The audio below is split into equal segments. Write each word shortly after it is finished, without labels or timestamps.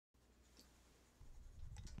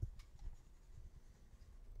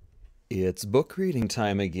It's book reading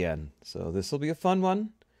time again, so this will be a fun one.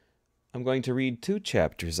 I'm going to read 2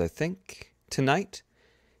 chapters, I think, tonight,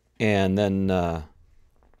 and then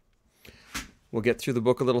we'll get through the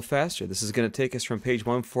book a little faster. This is going to take us from page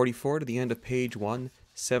 144 to the end of page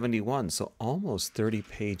 171, so almost 30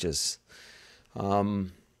 pages.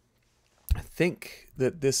 I think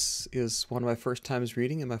that this is one of my first times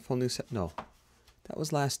reading in my full new set. No, that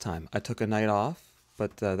was last time. I took a night off,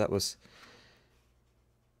 but that was...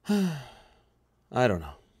 I don't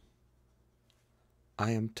know. I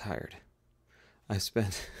am tired. I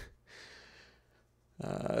spent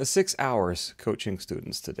 6 hours coaching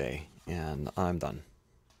students today, and I'm done.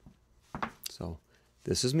 So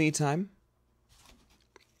this is me time.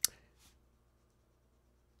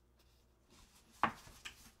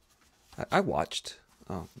 I watched.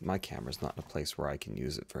 Oh, my camera's not in a place where I can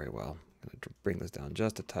use it very well. I'm going to bring this down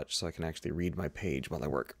just a touch so I can actually read my page while I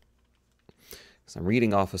work. Because I'm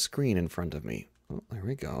reading off a screen in front of me. Oh, there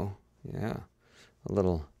we go. Yeah. A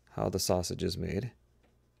little how the sausage is made.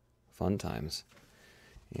 Fun times.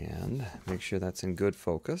 And make sure that's in good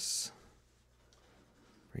focus.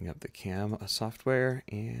 Bring up the cam software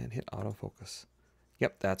and hit autofocus.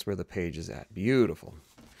 Yep, that's where the page is at. Beautiful.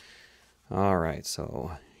 All right,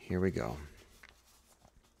 so here we go.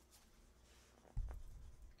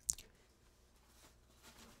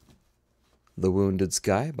 The Wounded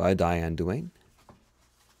Sky by Diane Duane.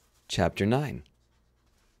 Chapter 9.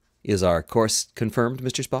 Is our course confirmed,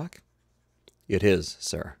 Mr. Spock? It is,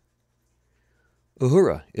 sir.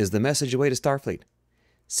 Uhura is the message away to Starfleet.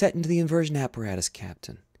 Set into the inversion apparatus,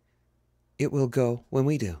 Captain. It will go when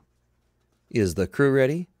we do. Is the crew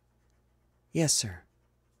ready? Yes, sir.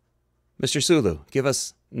 Mr. Sulu, give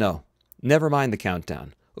us... No, never mind the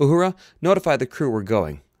countdown. Uhura, notify the crew we're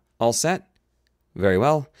going. All set? Very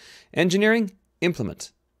well. Engineering,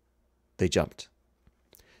 implement. They jumped.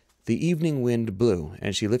 The evening wind blew,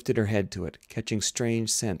 and she lifted her head to it, catching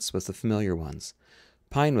strange scents with the familiar ones.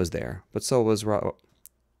 Pine was there, but so was Raiwasku.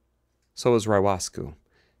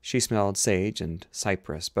 She smelled sage and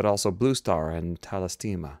cypress, but also blue star and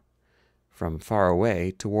talastema. From far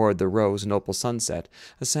away, toward the rose and opal sunset,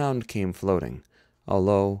 a sound came floating, a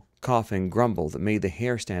low, coughing grumble that made the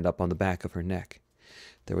hair stand up on the back of her neck.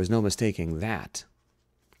 There was no mistaking that.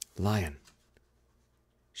 Lion.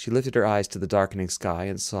 She lifted her eyes to the darkening sky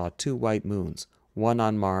and saw 2 white moons, one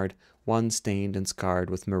unmarred, one stained and scarred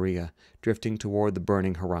with Maria, drifting toward the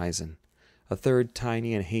burning horizon. A third,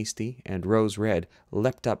 tiny and hasty and rose-red,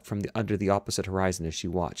 leapt up from under the opposite horizon as she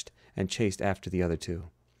watched, and chased after the other 2.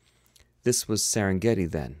 This was Serengeti,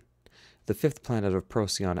 then, the 5th planet of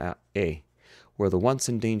Procyon A, where the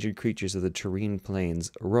once-endangered creatures of the Terrene Plains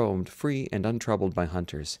roamed free and untroubled by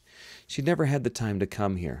hunters. She'd never had the time to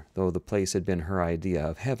come here, though the place had been her idea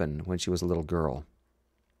of heaven when she was a little girl.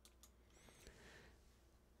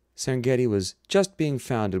 Serengeti was just being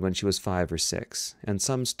founded when she was 5 or 6, and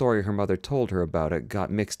some story her mother told her about it got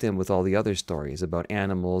mixed in with all the other stories about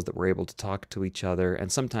animals that were able to talk to each other,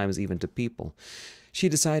 and sometimes even to people. She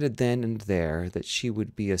decided then and there that she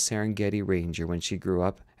would be a Serengeti ranger when she grew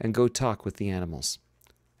up and go talk with the animals.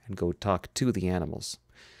 And go talk to the animals.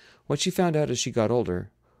 What she found out as she got older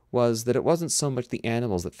was that it wasn't so much the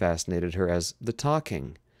animals that fascinated her as the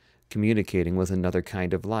talking, communicating with another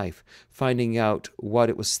kind of life, finding out what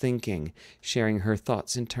it was thinking, sharing her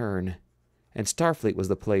thoughts in turn. And Starfleet was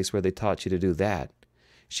the place where they taught you to do that.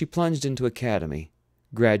 She plunged into academy,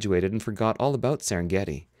 graduated and forgot all about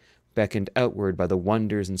Serengeti, beckoned outward by the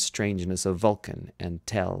wonders and strangeness of Vulcan and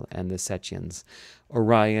Tel and the Setchians,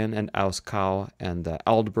 Orion and Auskau and the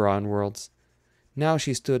Aldebaran worlds. Now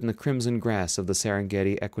she stood in the crimson grass of the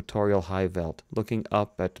Serengeti equatorial high veld, looking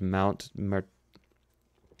up at Mount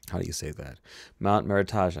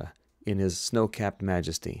Maritaja in his snow-capped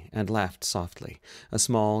majesty, and laughed softly, a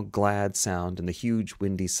small, glad sound in the huge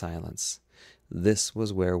windy silence. This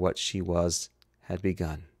was where what she was had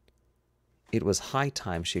begun. It was high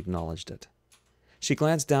time she acknowledged it. She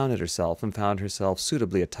glanced down at herself and found herself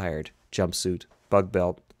suitably attired, jumpsuit, bug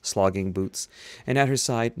belt, slogging boots, and at her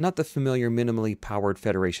side not the familiar minimally powered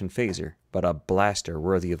Federation phaser, but a blaster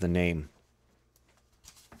worthy of the name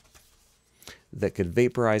that could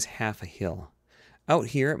vaporize half a hill. Out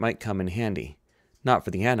here it might come in handy. Not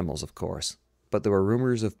for the animals, of course, but there were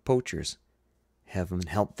rumors of poachers. Heaven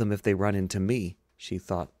help them if they run into me, she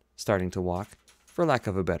thought, starting to walk, for lack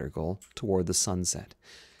of a better goal, toward the sunset.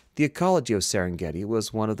 The ecology of Serengeti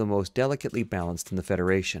was one of the most delicately balanced in the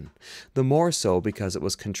Federation, the more so because it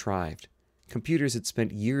was contrived. Computers had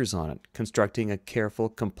spent years on it, constructing a careful,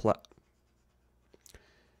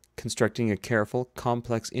 constructing a careful,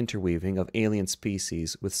 complex interweaving of alien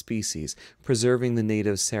species with species, preserving the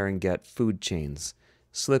native Serengeti food chains,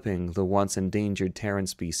 slipping the once endangered Terran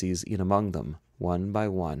species in among them, one by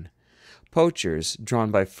one. Poachers,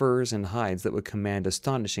 drawn by furs and hides that would command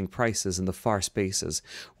astonishing prices in the far spaces,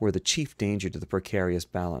 were the chief danger to the precarious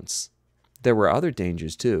balance. There were other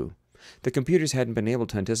dangers, too. The computers hadn't been able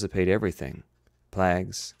to anticipate everything.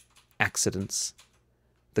 Plagues, accidents.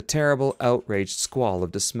 The terrible, outraged squall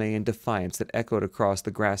of dismay and defiance that echoed across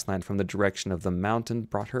the grassland from the direction of the mountain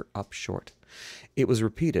brought her up short. It was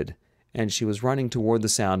repeated, and she was running toward the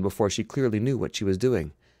sound before she clearly knew what she was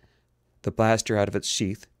doing. The blaster out of its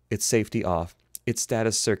sheath, its safety off, its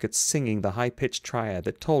status circuits singing the high-pitched triad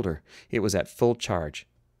that told her it was at full charge.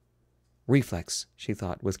 Reflex, she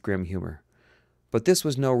thought with grim humor. But this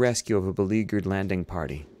was no rescue of a beleaguered landing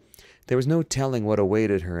party. There was no telling what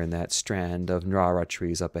awaited her in that strand of Nrara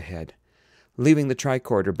trees up ahead. Leaving the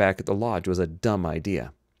tricorder back at the lodge was a dumb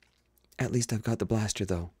idea. At least I've got the blaster,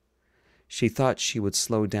 though. She thought she would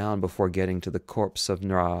slow down before getting to the corpse of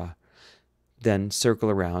Nrara, then circle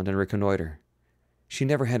around and reconnoiter. She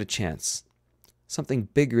never had a chance. Something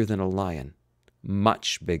bigger than a lion,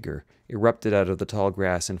 much bigger, erupted out of the tall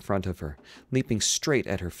grass in front of her, leaping straight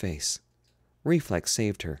at her face. Reflex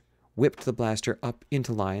saved her, whipped the blaster up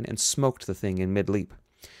into line, and smoked the thing in mid-leap.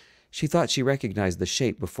 She thought she recognized the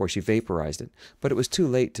shape before she vaporized it, but it was too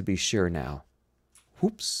late to be sure now.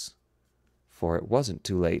 Whoops! For it wasn't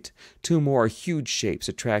too late. Two more huge shapes,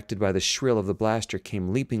 attracted by the shrill of the blaster,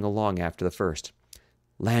 came leaping along after the first.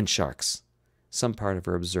 Land sharks! Some part of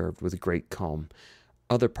her observed with great calm.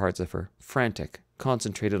 Other parts of her, frantic,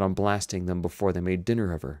 concentrated on blasting them before they made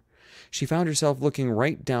dinner of her. She found herself looking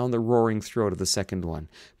right down the roaring throat of the second one,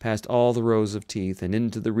 past all the rows of teeth and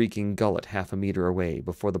into the reeking gullet 1/2 meter away,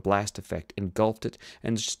 before the blast effect engulfed it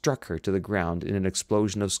and struck her to the ground in an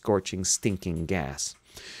explosion of scorching, stinking gas.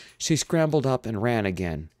 She scrambled up and ran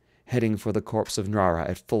again, heading for the corpse of Nrara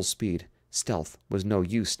at full speed. Stealth was no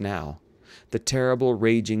use now. The terrible,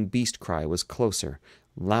 raging beast cry was closer,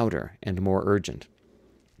 louder, and more urgent.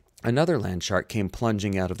 Another land shark came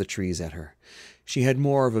plunging out of the trees at her. She had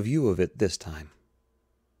more of a view of it this time,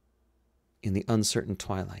 in the uncertain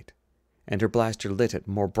twilight, and her blaster lit it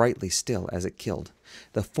more brightly still as it killed.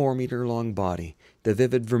 The 4-meter-long body, the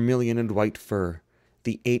vivid vermilion and white fur,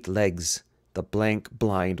 the 8 legs, the blank,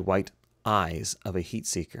 blind, white eyes of a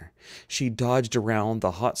heat-seeker. She dodged around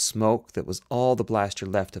the hot smoke that was all the blaster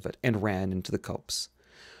left of it and ran into the copse.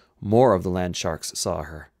 More of the land sharks saw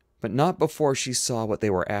her, but not before she saw what they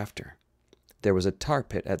were after. There was a tar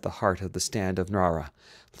pit at the heart of the stand of Nrara,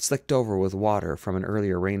 slicked over with water from an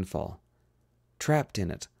earlier rainfall. Trapped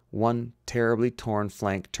in it, one terribly torn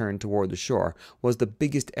flank turned toward the shore, was the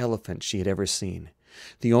biggest elephant she had ever seen.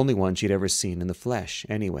 The only one she had ever seen in the flesh,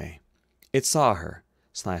 anyway. It saw her,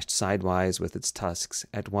 slashed sidewise with its tusks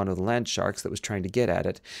at one of the land sharks that was trying to get at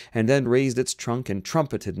it, and then raised its trunk and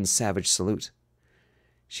trumpeted in savage salute.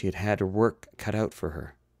 She had had her work cut out for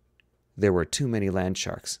her. There were too many land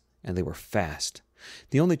sharks, and they were fast.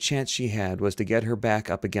 The only chance she had was to get her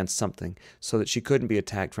back up against something so that she couldn't be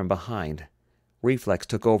attacked from behind. Reflex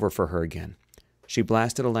took over for her again. She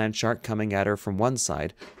blasted a land shark coming at her from one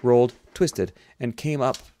side, rolled, twisted, and came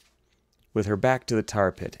up with her back to the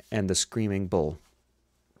tar pit and the screaming bull.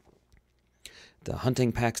 The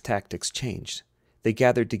hunting pack's tactics changed. They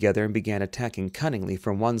gathered together and began attacking cunningly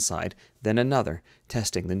from one side, then another,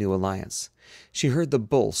 testing the new alliance. She heard the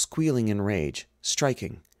bull squealing in rage,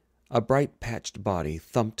 striking. A bright patched body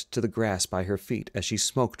thumped to the grass by her feet as she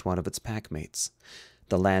smoked one of its packmates.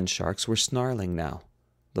 The land sharks were snarling now.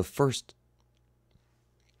 The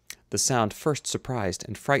sound first surprised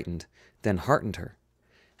and frightened, then heartened her.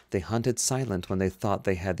 They hunted silent when they thought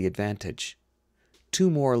they had the advantage. 2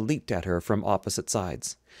 more leaped at her from opposite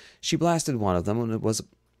sides. She blasted one of them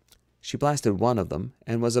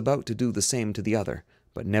and was about to do the same to the other,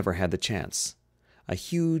 but never had the chance. A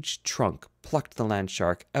huge trunk plucked the land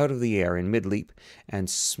shark out of the air in mid-leap and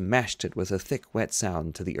smashed it with a thick, wet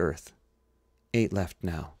sound to the earth. 8 left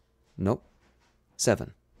now. Nope.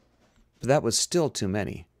 7. But that was still too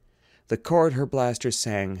many. The chord her blaster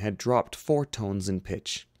sang had dropped 4 tones in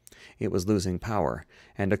pitch. It was losing power,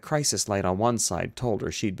 and a crisis light on one side told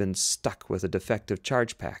her she'd been stuck with a defective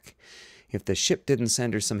charge pack. If the ship didn't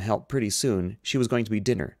send her some help pretty soon, she was going to be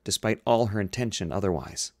dinner, despite all her intention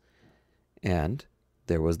otherwise. And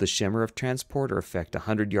there was the shimmer of transporter effect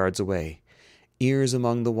 100 yards away. Ears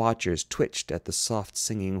among the watchers twitched at the soft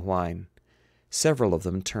singing whine. Several of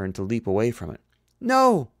them turned to leap away from it.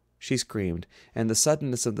 "No!" she screamed, and the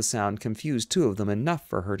suddenness of the sound confused 2 of them enough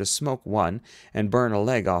for her to smoke one and burn a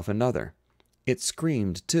leg off another. It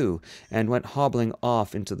screamed, too, and went hobbling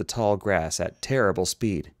off into the tall grass at terrible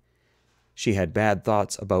speed. She had bad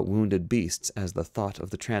thoughts about wounded beasts as the thought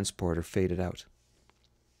of the transporter faded out.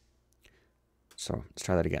 So, let's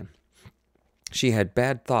try that again. She had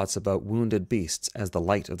bad thoughts about wounded beasts as the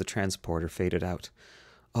light of the transporter faded out.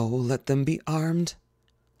 Oh, let them be armed.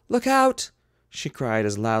 Look out! She cried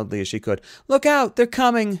as loudly as she could. Look out! They're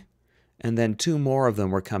coming! And then 2 more of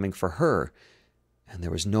them were coming for her, and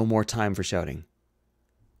there was no more time for shouting.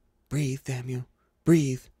 Breathe, damn you.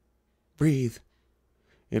 Breathe. Breathe.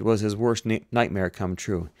 It was his worst nightmare come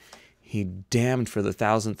true. He damned for the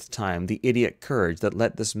 1000th time the idiot courage that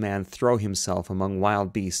let this man throw himself among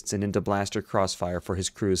wild beasts and into blaster crossfire for his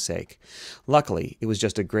crew's sake. Luckily, it was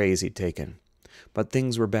just a graze he'd taken. But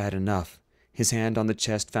things were bad enough. His hand on the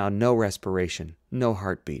chest found no respiration, no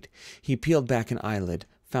heartbeat. He peeled back an eyelid,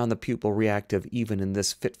 found the pupil reactive even in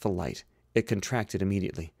this fitful light. It contracted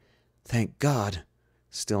immediately. Thank God!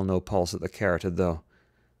 Still no pulse at the carotid, though.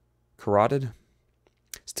 Carotid?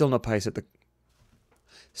 Still no pulse at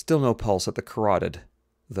the carotid,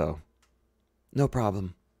 though. No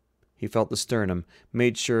problem. He felt the sternum,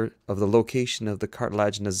 made sure of the location of the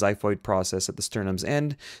cartilaginous xiphoid process at the sternum's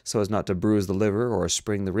end, so as not to bruise the liver or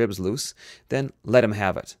spring the ribs loose, then let him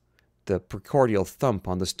have it. The precordial thump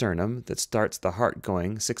on the sternum that starts the heart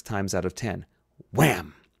going 6 times out of 10.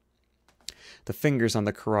 Wham! The fingers on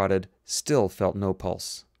the carotid still felt no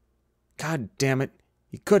pulse. God damn it!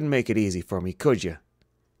 You couldn't make it easy for me, could you?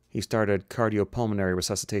 He started cardiopulmonary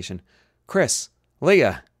resuscitation. Chris!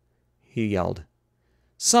 Leah! He yelled.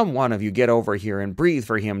 Some one of you get over here and breathe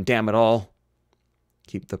for him, damn it all!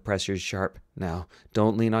 Keep the pressures sharp. Now,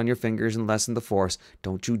 don't lean on your fingers and lessen the force.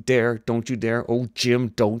 Don't you dare, don't you dare. Oh, Jim,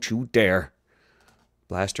 don't you dare.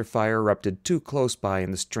 Blaster fire erupted too close by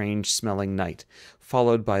in the strange-smelling night,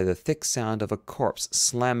 followed by the thick sound of a corpse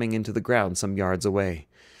slamming into the ground some yards away.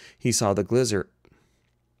 He saw the glitter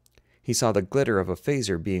of a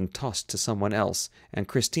phaser being tossed to someone else, and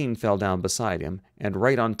Christine fell down beside him, and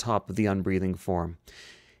right on top of the unbreathing form.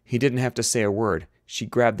 He didn't have to say a word. She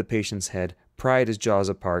grabbed the patient's head, pried his jaws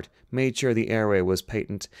apart, made sure the airway was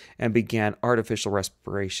patent, and began artificial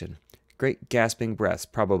respiration. Great gasping breaths,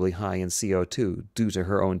 probably high in CO2, due to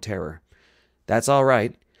her own terror. That's all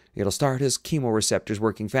right. It'll start his chemoreceptors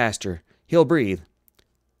working faster. He'll breathe.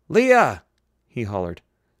 Leah! He hollered.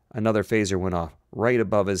 Another phaser went off, right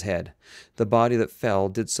above his head. The body that fell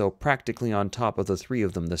did so practically on top of the 3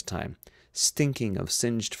 of them this time, stinking of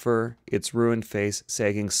singed fur, its ruined face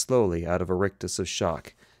sagging slowly out of a rictus of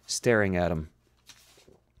shock, staring at him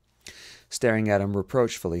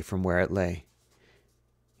reproachfully from where it lay.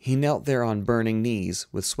 He knelt there on burning knees,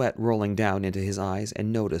 with sweat rolling down into his eyes,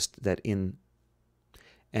 and noticed in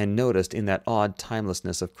that odd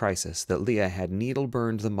timelessness of crisis that Leah had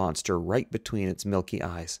needle-burned the monster right between its milky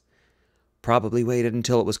eyes. Probably waited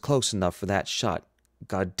until it was close enough for that shot.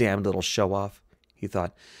 Goddamn little show-off, he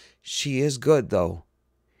thought. She is good, though.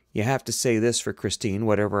 You have to say this for Christine,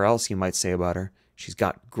 whatever else you might say about her. She's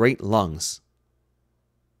got great lungs.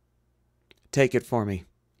 Take it for me,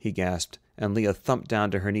 he gasped, and Leah thumped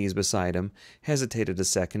down to her knees beside him, hesitated a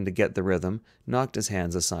second to get the rhythm, knocked his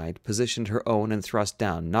hands aside, positioned her own and thrust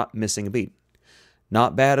down, not missing a beat.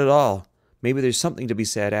 Not bad at all. Maybe there's something to be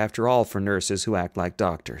said after all for nurses who act like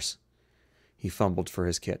doctors. He fumbled for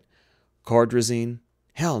his kit. Cordrazine?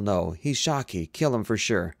 Hell no, he's shocky, kill him for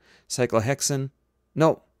sure. Cyclohexin?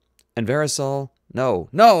 No. And Verisol? No.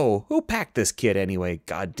 No! Who packed this kit anyway?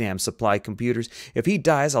 Goddamn supply computers. If he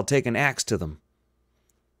dies, I'll take an axe to them.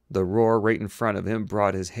 The roar right in front of him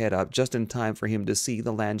brought his head up just in time for him to see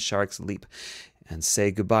the land sharks leap and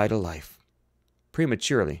say goodbye to life.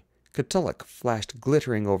 Prematurely, Cthulhu flashed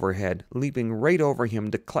glittering overhead, leaping right over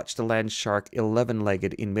him to clutch the land shark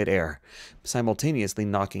 11-legged in midair, simultaneously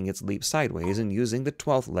knocking its leap sideways and using the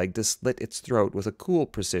 12th leg to slit its throat with a cool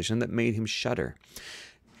precision that made him shudder.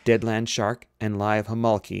 Dead land shark and live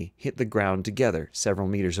Hamalki hit the ground together several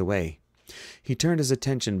meters away. He turned his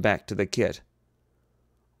attention back to the kit.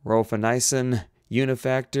 Rofanicin,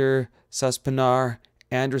 Unifactor, Suspinar,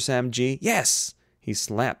 Androsam G. Yes! He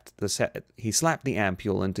slapped the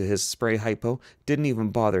ampule into his spray hypo, didn't even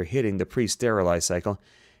bother hitting the pre-sterilize cycle.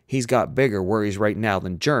 He's got bigger worries right now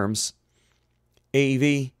than germs.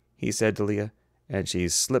 AV, he said to Leah, and she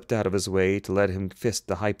slipped out of his way to let him fist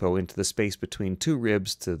the hypo into the space between 2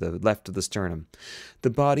 ribs to the left of the sternum.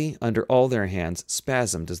 The body, under all their hands,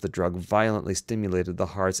 spasmed as the drug violently stimulated the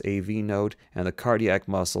heart's AV node, and the cardiac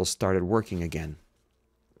muscles started working again.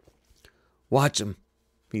 Watch him,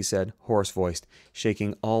 he said, hoarse-voiced,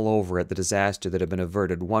 shaking all over at the disaster that had been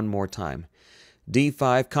averted one more time.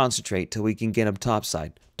 D5, concentrate till we can get him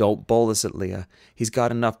topside. Don't bolus it, Leah. He's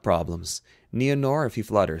got enough problems. Neonor if he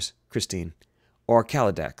flutters, Christine. Or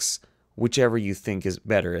Calidex, whichever you think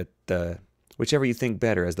better as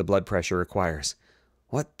the blood pressure requires.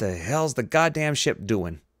 What the hell's the goddamn ship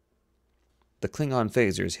doing? The Klingon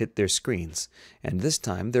phasers hit their screens, and this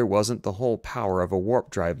time there wasn't the whole power of a warp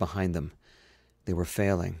drive behind them. They were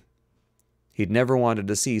failing. He'd never wanted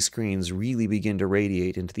to see screens really begin to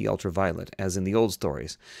radiate into the ultraviolet, as in the old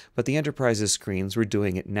stories, but the Enterprise's screens were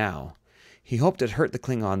doing it now. He hoped it hurt the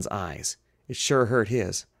Klingon's eyes. It sure hurt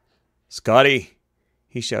his. "Scotty!"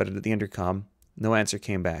 he shouted at the intercom. No answer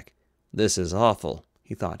came back. "This is awful,"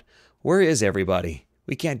 he thought. "Where is everybody?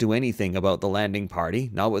 We can't do anything about the landing party,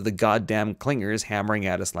 not with the goddamn clingers hammering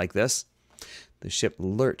at us like this." The ship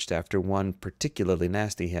lurched after one particularly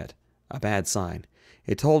nasty hit. A bad sign.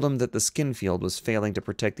 It told him that the skin field was failing to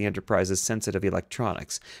protect the Enterprise's sensitive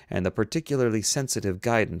electronics, and the particularly sensitive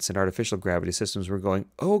guidance and artificial gravity systems were going,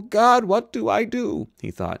 "Oh God, what do I do?"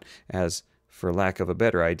 he thought, as, for lack of a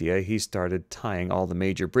better idea, he started tying all the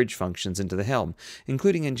major bridge functions into the helm,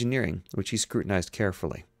 including engineering, which he scrutinized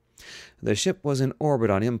carefully. The ship was in orbit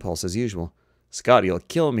on impulse as usual. "Scotty'll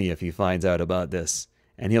kill me if he finds out about this.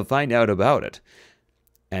 And he'll find out about it.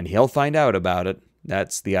 And he'll find out about it.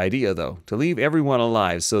 That's the idea, though, to leave everyone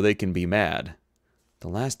alive so they can be mad." The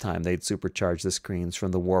last time they'd supercharged the screens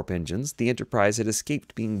from the warp engines, the Enterprise had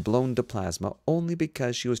escaped being blown to plasma only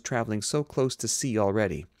because she was traveling so close to sea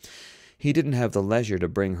already. He didn't have the leisure to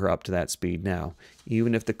bring her up to that speed now,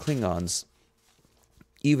 even if the Klingons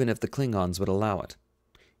would allow it.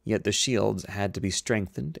 Yet the shields had to be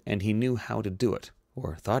strengthened, and he knew how to do it,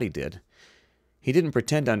 or thought he did. He didn't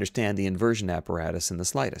pretend to understand the inversion apparatus in the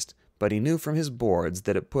slightest, but he knew from his boards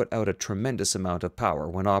that it put out a tremendous amount of power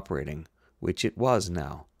when operating, which it was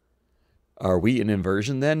now. "Are we in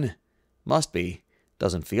inversion, then?" "Must be.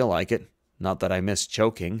 Doesn't feel like it. Not that I miss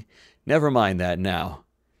choking. Never mind that now."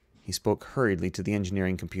 He spoke hurriedly to the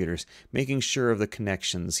engineering computers, making sure of the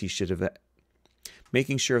connections she should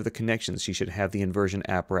have the inversion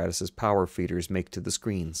apparatus's power feeders make to the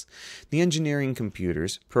screens. The engineering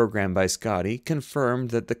computers, programmed by Scotty,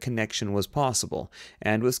 confirmed that the connection was possible,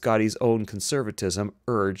 and with Scotty's own conservatism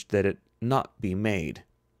urged that it not be made.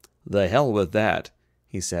 "The hell with that,"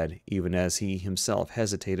 he said, even as he himself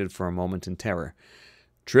hesitated for a moment in terror.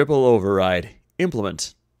 "Triple override.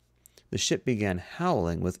 Implement." The ship began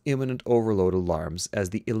howling with imminent overload alarms as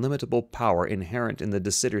the illimitable power inherent in the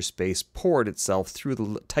de Sitter space poured itself through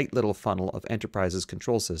the tight little funnel of Enterprise's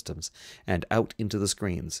control systems and out into the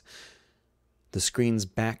screens. The screens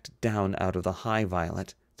backed down out of the high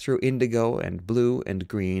violet, through indigo and blue and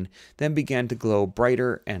green, then began to glow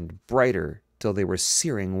brighter and brighter till they were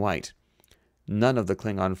searing white. None of the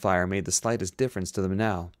Klingon fire made the slightest difference to them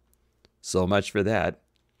now. So much for that.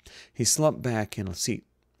 He slumped back a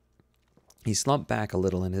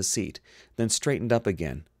little in his seat, then straightened up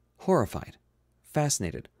again, horrified,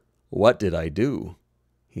 fascinated. "What did I do?"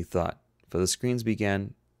 he thought, for the screens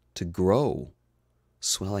began to grow,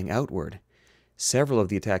 swelling outward. Several of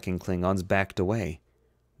the attacking Klingons backed away.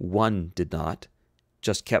 One did not,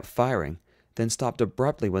 just kept firing, then stopped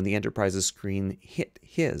abruptly when the Enterprise's screen hit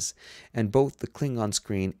his, and both the Klingon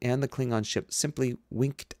screen and the Klingon ship simply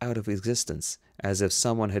winked out of existence, as if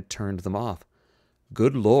someone had turned them off.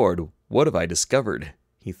 "Good Lord, what have I discovered?"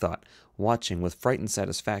 he thought, watching with frightened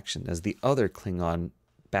satisfaction as the other Klingon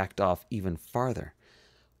backed off even farther.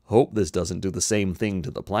 "Hope this doesn't do the same thing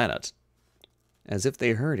to the planet." As if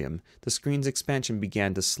they heard him, the screen's expansion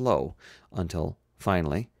began to slow, until,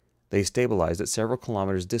 finally, they stabilized at several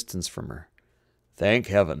kilometers' distance from her. "Thank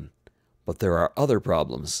heaven. But there are other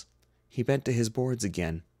problems." He bent to his boards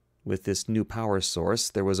again. With this new power source,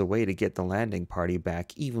 there was a way to get the landing party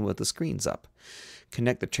back even with the screens up.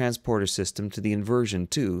 Connect the transporter system to the inversion,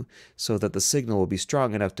 too, so that the signal will be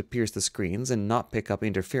strong enough to pierce the screens and not pick up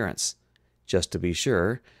interference. Just to be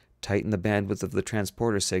sure, tighten the bandwidth of the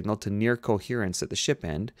transporter signal to near coherence at the ship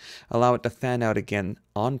end, allow it to fan out again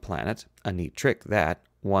on planet, a neat trick that,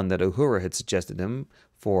 one that Uhura had suggested him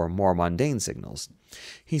for more mundane signals.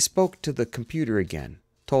 He spoke to the computer again,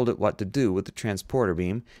 told it what to do with the transporter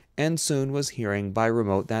beam, and soon was hearing by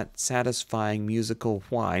remote that satisfying musical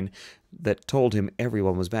whine that told him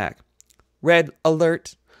everyone was back. "Red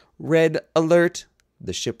alert! Red alert!"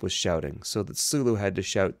 the ship was shouting, so that Sulu had to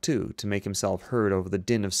shout too, to make himself heard over the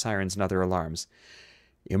din of sirens and other alarms.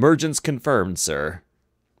 "Emergence confirmed, sir."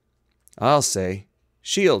 "I'll say,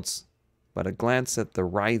 shields!" But a glance at the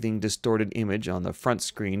writhing, distorted image on the front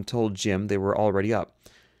screen told Jim they were already up.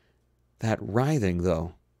 That writhing,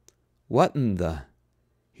 though. What in the...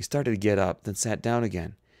 He started to get up, then sat down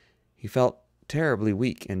again. He felt terribly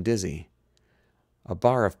weak and dizzy. A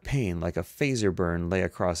bar of pain like a phaser burn lay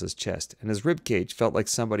across his chest, and his ribcage felt like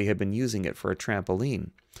somebody had been using it for a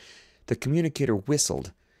trampoline. The communicator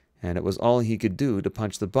whistled, and it was all he could do to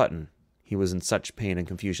punch the button. He was in such pain and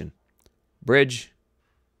confusion. Bridge?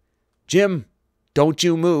 Jim, don't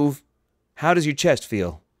you move. How does your chest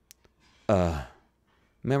feel?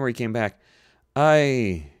 Memory came back.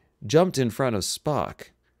 I jumped in front of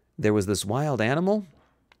Spock. There was this wild animal.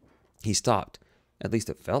 He stopped. At least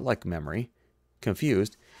it felt like memory.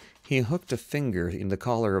 Confused, he hooked a finger in the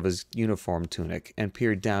collar of his uniform tunic and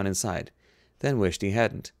peered down inside, then wished he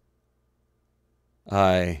hadn't.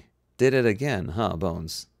 I did it again, huh,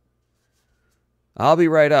 Bones? I'll be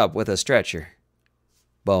right up with a stretcher.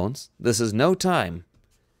 Bones, this is no time.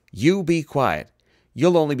 You be quiet.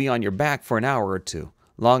 You'll only be on your back for an hour or two,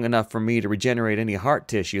 long enough for me to regenerate any heart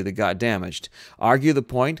tissue that got damaged, argue the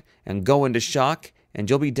point, and go into shock, and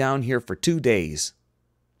you'll be down here for 2 days.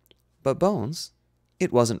 But Bones,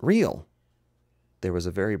 it wasn't real. There was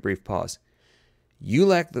a very brief pause. You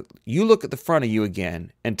look at the front of you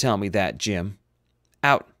again and tell me that, Jim.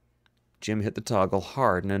 Out. Jim hit the toggle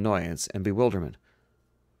hard in annoyance and bewilderment.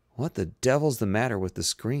 What the devil's the matter with the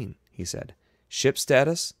screen? He said. Ship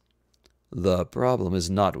status? The problem is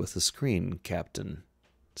not with the screen, Captain,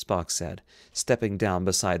 Spock said, stepping down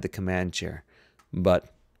beside the command chair,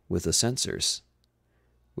 but with the sensors,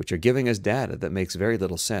 which are giving us data that makes very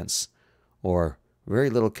little sense, or very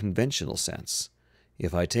little conventional sense.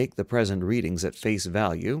 If I take the present readings at face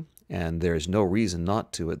value, and there is no reason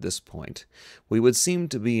not to at this point, we would seem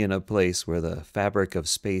to be in a place where the fabric of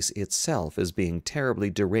space itself is being terribly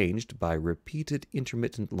deranged by repeated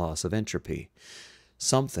intermittent loss of entropy.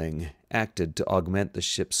 Something acted to augment the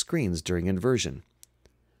ship's screens during inversion.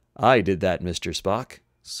 I did that, Mr. Spock,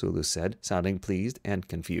 Sulu said, sounding pleased and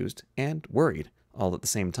confused and worried all at the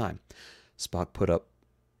same time. Spock put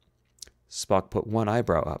one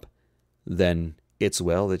eyebrow up. Then it's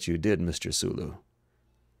well that you did, Mr. Sulu.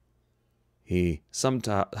 He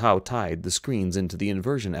somehow tied the screens into the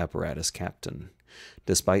inversion apparatus, Captain,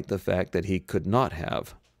 despite the fact that he could not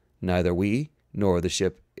have. Neither we nor the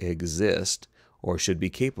ship exist, or should be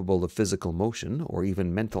capable of physical motion or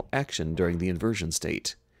even mental action during the inversion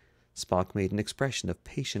state. Spock made an expression of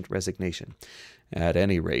patient resignation. At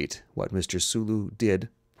any rate, what Mr. Sulu did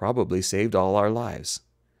probably saved all our lives.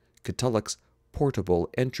 Catullus' portable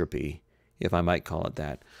entropy, if I might call it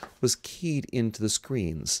that, was keyed into the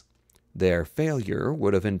screens. Their failure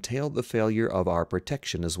would have entailed the failure of our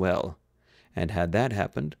protection as well. And had that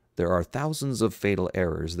happened, there are thousands of fatal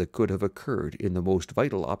errors that could have occurred in the most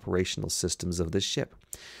vital operational systems of this ship.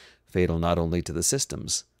 Fatal not only to the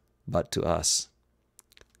systems, but to us.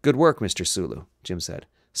 Good work, Mr. Sulu, Jim said.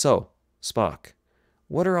 So, Spock,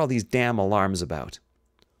 what are all these damn alarms about?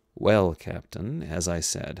 Well, Captain, as I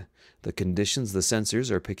said, the conditions the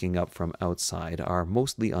sensors are picking up from outside are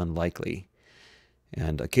mostly unlikely,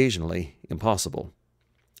 and occasionally impossible.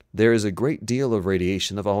 There is a great deal of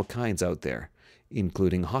radiation of all kinds out there,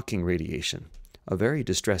 including Hawking radiation, a very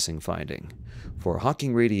distressing finding, for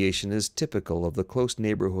Hawking radiation is typical of the close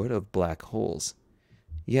neighborhood of black holes.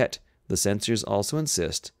 Yet, the sensors also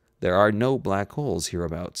insist there are no black holes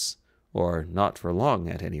hereabouts, or not for long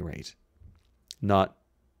at any rate. Not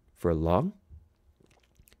for long?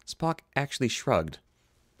 Spock actually shrugged.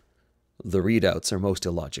 The readouts are most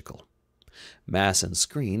illogical. Mass and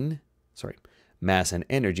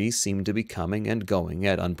energy seem to be coming and going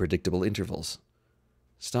at unpredictable intervals.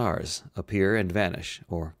 Stars appear and vanish,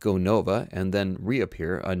 or go nova and then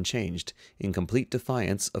reappear unchanged, in complete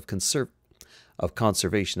defiance of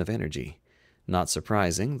conservation of energy. Not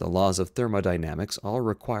surprising, the laws of thermodynamics all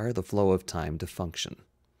require the flow of time to function.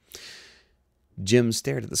 Jim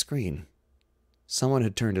stared at the screen. Someone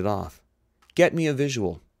had turned it off. Get me a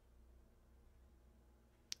visual.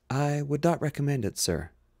 I would not recommend it,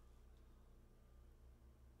 sir.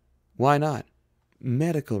 Why not?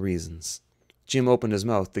 Medical reasons. Jim opened his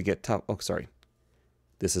mouth to get tough. Oh, sorry.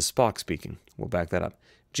 This is Spock speaking. We'll back that up.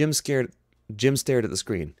 Jim stared at the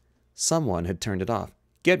screen. Someone had turned it off.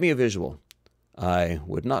 Get me a visual. I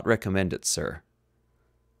would not recommend it, sir.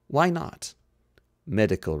 Why not?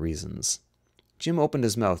 Medical reasons. Jim opened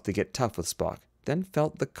his mouth to get tough with Spock, then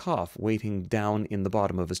felt the cough weighting down in the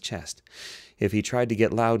bottom of his chest. If he tried to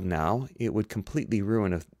get loud now, it would completely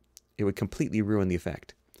ruin the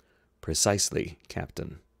effect. Precisely,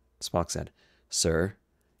 Captain, Spock said. Sir,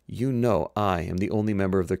 you know I am the only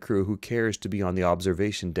member of the crew who cares to be on the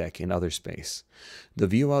observation deck in outer space. The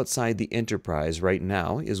view outside the Enterprise right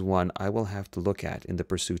now is one I will have to look at in the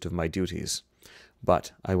pursuit of my duties,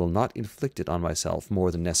 but I will not inflict it on myself more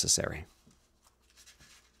than necessary.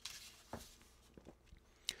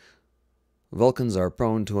 Vulcans are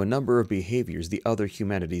prone to a number of behaviors the other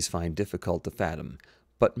humanities find difficult to fathom,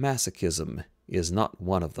 but masochism is not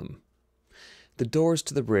one of them. The doors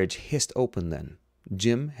to the bridge hissed open then.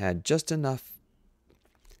 Jim had just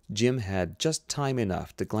time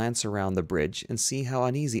enough to glance around the bridge and see how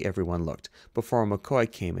uneasy everyone looked before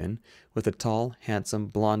McCoy came in with a tall, handsome,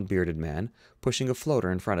 blond-bearded man pushing a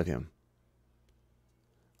floater in front of him.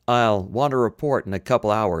 "I'll want a report in a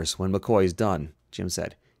couple hours when McCoy's done," Jim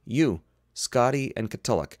said. "You, Scotty, and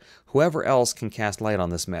Catullus, whoever else can cast light on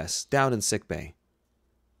this mess, down in sickbay."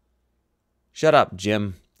 "Shut up,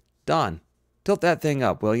 Jim. Don, tilt that thing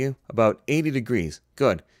up, will you? About 80 degrees.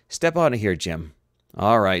 Good. Step on it here, Jim."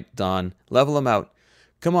 "All right, Don. Level him out.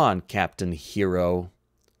 Come on, Captain Hero."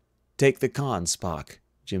 "Take the con, Spock,"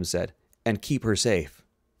 Jim said, "and keep her safe."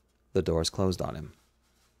 The doors closed on him.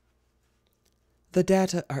 "The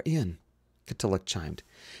data are in," Catullus chimed,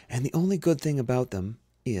 "and the only good thing about them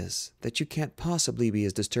is that you can't possibly be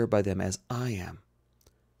as disturbed by them as I am."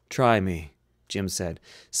 "Try me," Jim said,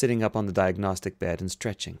 sitting up on the diagnostic bed and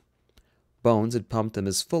stretching. Bones had pumped him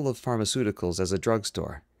as full of pharmaceuticals as a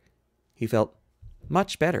drugstore. He felt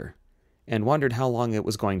much better and wondered how long it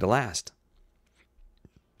was going to last.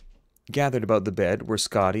 Gathered about the bed were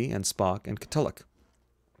Scotty and Spock and Catullus.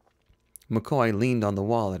 McCoy leaned on the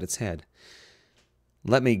wall at its head.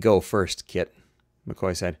 "Let me go first, Kit,"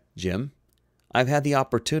 McCoy said. "Jim, I've had the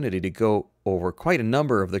opportunity to go over quite a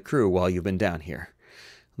number of the crew while you've been down here.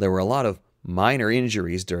 There were a lot of minor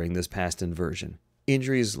injuries during this past inversion.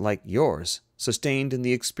 Injuries like yours, sustained in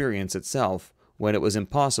the experience itself when it was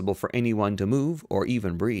impossible for anyone to move or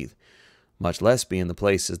even breathe, much less be in the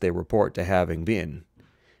places they report to having been.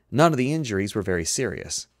 None of the injuries were very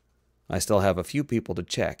serious. I still have a few people to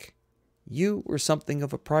check. You were something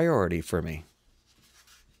of a priority for me."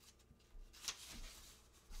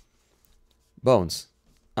 "Bones,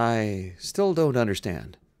 I still don't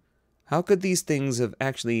understand. How could these things have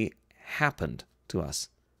actually happened to us?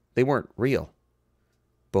 They weren't real."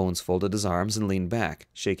 Bones folded his arms and leaned back,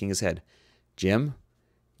 shaking his head. "Jim,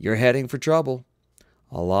 you're heading for trouble.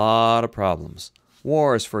 A lot of problems.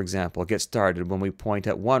 Wars, for example, get started when we point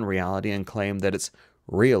at one reality and claim that it's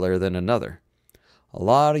realer than another. A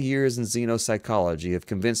lot of years in xenopsychology have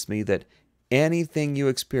convinced me that anything you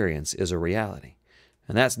experience is a reality.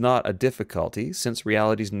 And that's not a difficulty, since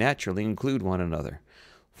realities naturally include one another.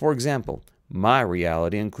 For example, my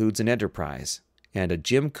reality includes an Enterprise, and a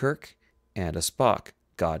Jim Kirk, and a Spock,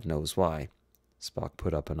 God knows why." Spock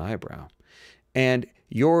put up an eyebrow. "And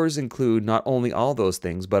yours include not only all those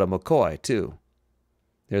things, but a McCoy, too.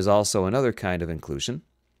 There's also another kind of inclusion.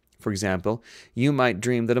 For example, you might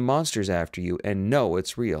dream that a monster's after you and know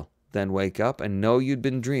it's real, then wake up and know you'd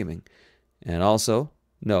been dreaming, and also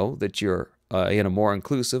know that you're in a more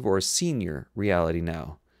inclusive or senior reality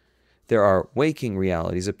now. There are waking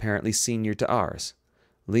realities apparently senior to ours.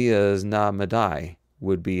 Leah's Na Madai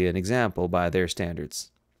would be an example by their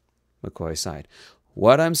standards." McCoy sighed.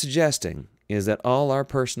 "What I'm suggesting is that all our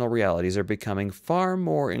personal realities are becoming far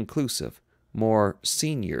more inclusive, more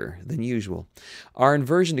senior than usual. Our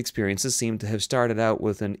inversion experiences seem to have started out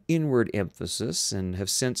with an inward emphasis and have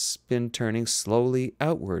since been turning slowly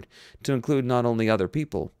outward to include not only other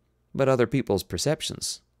people, but other people's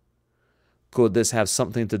perceptions. Could this have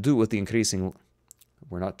something to do with the increasing..."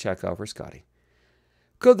 "We're not Chekhov or Scotty."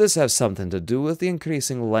 "Could this have something to do with the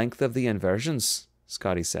increasing length of the inversions?"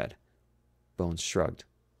 Scotty said. Bones shrugged.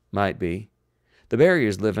 "Might be. The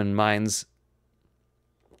barriers living minds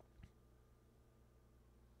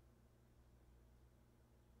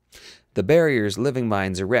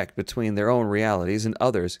erect between their own realities and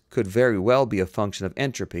others could very well be a function of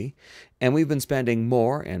entropy, and we've been spending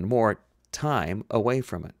more and more time away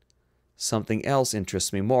from it. Something else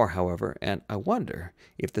interests me more, however, and I wonder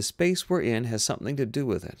if the space we're in has something to do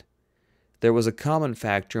with it. There was a common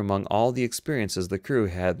factor among all the experiences the crew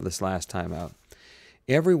had this last time out.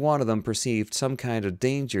 Every one of them perceived some kind of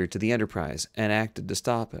danger to the Enterprise and acted to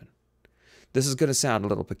stop it. This is going to sound a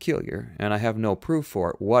little peculiar, and I have no proof for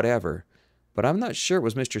it whatever, but I'm not sure it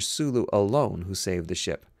was Mr. Sulu alone who saved the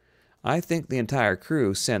ship. I think the entire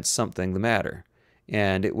crew sensed something the matter,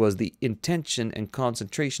 and it was the intention and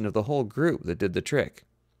concentration of the whole group that did the trick."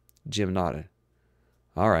 Jim nodded.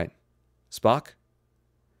 "All right. Spock?"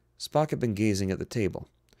 Spock had been gazing at the table.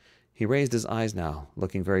 He raised his eyes now,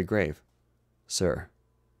 looking very grave. "Sir,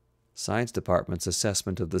 Science Department's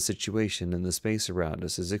assessment of the situation in the space around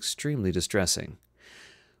us is extremely distressing.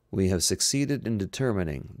 We have succeeded in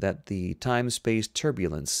determining that the time-space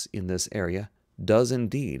turbulence in this area does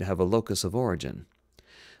indeed have a locus of origin.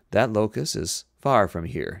 That locus is far from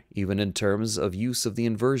here, even in terms of use of the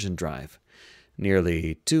inversion drive.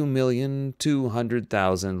 nearly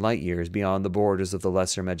 2,200,000 light-years beyond the borders of the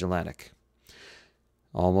Lesser Magellanic,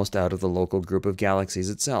 almost out of the local group of galaxies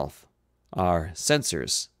itself. Our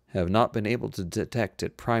sensors have not been able to detect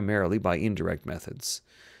it primarily by indirect methods.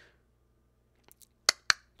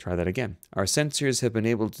 Try that again. Our sensors have been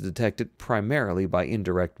able to detect it primarily by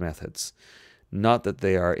indirect methods. Not that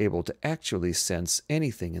they are able to actually sense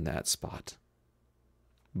anything in that spot.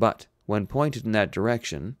 But when pointed in that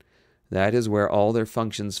direction, that is where all their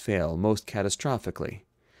functions fail most catastrophically.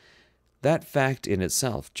 That fact in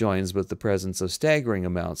itself joins with the presence of staggering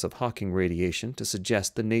amounts of Hawking radiation to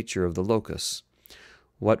suggest the nature of the locus.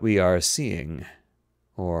 What we are seeing,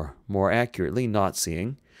 or more accurately not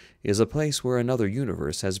seeing, is a place where another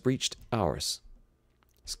universe has breached ours.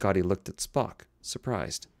 Scotty looked at Spock,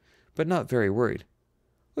 surprised, but not very worried.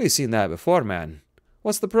 "We've seen that before, man.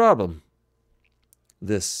 What's the problem?"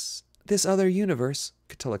 This other universe,"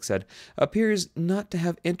 Catullus said, "appears not to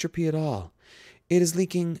have entropy at all. It is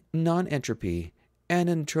leaking non-entropy,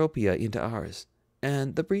 anentropia, into ours,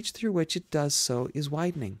 and the breach through which it does so is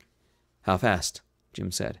widening." "How fast?"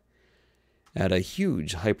 Jim said. "At a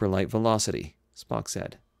huge hyperlight velocity," Spock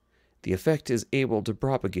said. "The effect is able to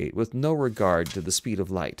propagate with no regard to the speed of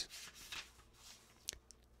light.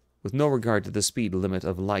 With no regard to the speed limit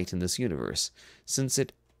of light in this universe, since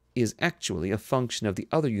it is actually a function of the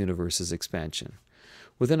other universe's expansion.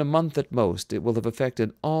 Within a month at most, it will have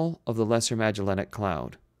affected all of the Lesser Magellanic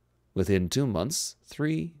Cloud. Within 2 months,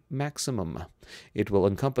 3 maximum, it will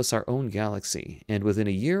encompass our own galaxy, and within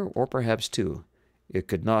a year or perhaps 2, it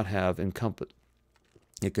could not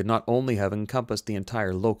only have encompassed the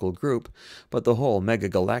entire local group, but the whole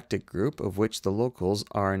megagalactic group of which the locals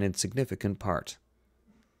are an insignificant part."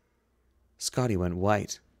 Scotty went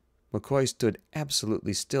white. McCoy stood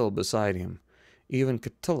absolutely still beside him. Even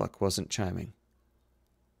Catullus wasn't chiming.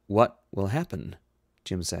 "What will happen?"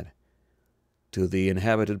 Jim said. "To the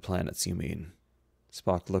inhabited planets, you mean?"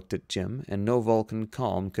 Spock looked at Jim, and no Vulcan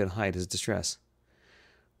calm could hide his distress.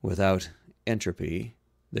 "Without entropy,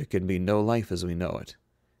 there can be no life as we know it.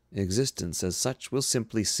 Existence as such will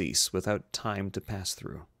simply cease without time to pass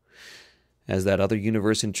through. As that other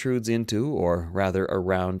universe intrudes into, or rather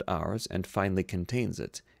around ours, and finally contains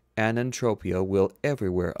it, anentropia will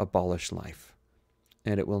everywhere abolish life.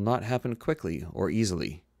 And it will not happen quickly or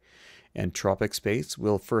easily. Entropic space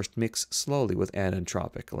will first mix slowly with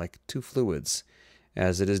anentropic, like two fluids,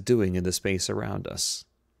 as it is doing in the space around us."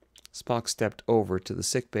 Spock stepped over to the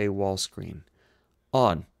sickbay wall screen.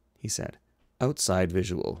 "On," he said. "Outside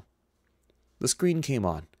visual." The screen came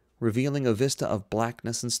on, revealing a vista of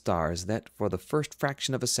blackness and stars that, for the first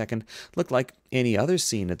fraction of a second, looked like any other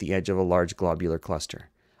seen at the edge of a large globular cluster.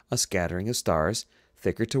 A scattering of stars,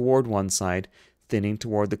 thicker toward one side, thinning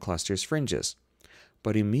toward the cluster's fringes.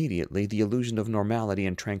 But immediately the illusion of normality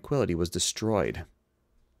and tranquility was destroyed.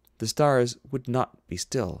 The stars would not be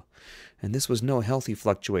still, and this was no healthy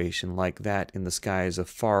fluctuation like that in the skies of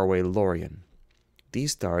faraway Lorien.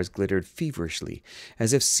 These stars glittered feverishly,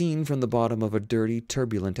 as if seen from the bottom of a dirty,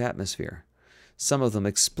 turbulent atmosphere. Some of them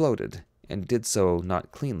exploded, and did so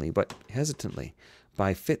not cleanly, but hesitantly,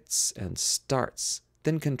 by fits and starts,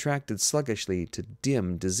 then contracted sluggishly to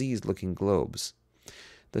dim, diseased-looking globes.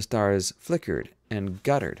 The stars flickered and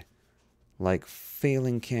guttered, like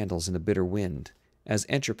failing candles in a bitter wind, as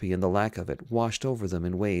entropy and the lack of it washed over them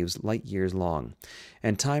in waves light-years long,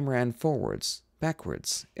 and time ran forwards,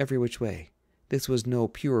 backwards, every which way. This was no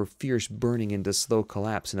pure, fierce burning into slow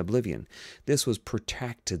collapse and oblivion. This was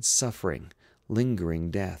protracted suffering, lingering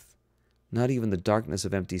death. Not even the darkness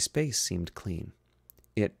of empty space seemed clean.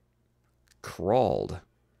 It crawled.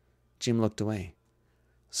 Jim looked away.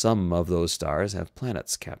 "Some of those stars have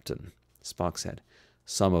planets, Captain," Spock said.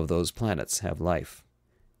 "Some of those planets have life,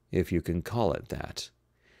 if you can call it that.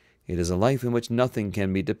 It is a life in which nothing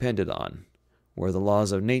can be depended on, where the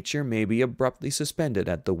laws of nature may be abruptly suspended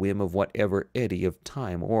at the whim of whatever eddy of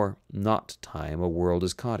time or not time a world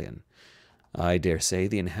is caught in. I dare say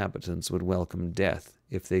the inhabitants would welcome death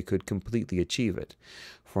if they could completely achieve it,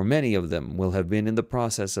 for many of them will have been in the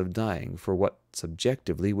process of dying for what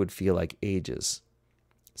subjectively would feel like ages.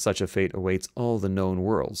 Such a fate awaits all the known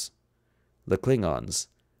worlds. The Klingons,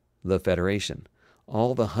 the Federation,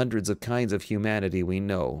 all the hundreds of kinds of humanity we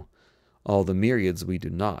know, all the myriads we do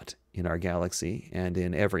not, in our galaxy and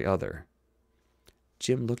in every other."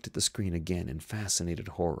 Jim looked at the screen again in fascinated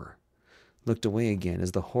horror, looked away again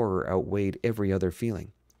as the horror outweighed every other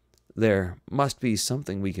feeling. "There must be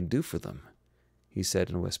something we can do for them," he said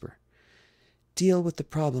in a whisper. "Deal with the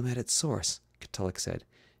problem at its source," Catullus said.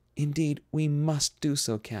 "Indeed, we must do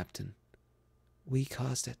so, Captain. We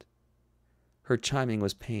caused it." Her chiming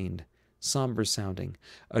was pained, somber sounding,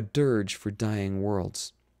 a dirge for dying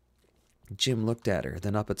worlds. Jim looked at her,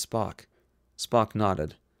 then up at Spock. Spock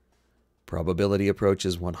nodded. "Probability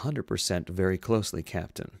approaches 100% very closely,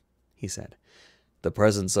 Captain," he said. "The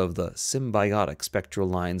presence of the symbiotic spectral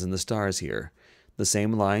lines in the stars here, the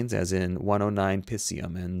same lines as in 109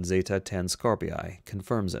 Piscium and Zeta 10 Scorpii,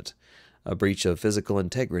 confirms it. A breach of physical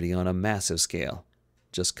integrity on a massive scale,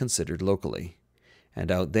 just considered locally.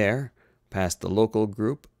 And out there, past the local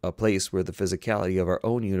group, a place where the physicality of our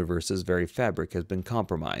own universe's very fabric has been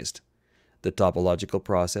compromised. The topological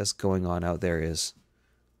process going on out there is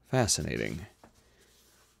fascinating.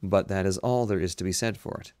 But that is all there is to be said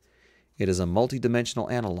for it. It is a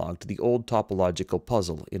multidimensional analog to the old topological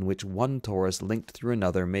puzzle in which one torus linked through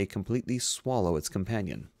another may completely swallow its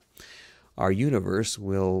companion. Our universe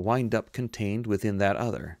will wind up contained within that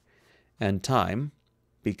other, and time,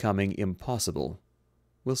 becoming impossible,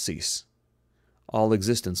 will cease. All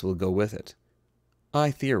existence will go with it.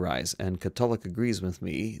 I theorize, and Catullus agrees with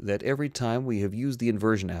me, that every time we have used the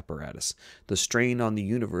inversion apparatus, the strain on the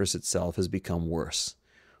universe itself has become worse.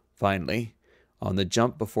 Finally, on the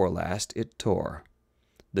jump before last, it tore.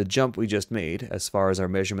 The jump we just made, as far as our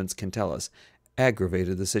measurements can tell us,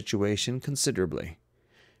 aggravated the situation considerably.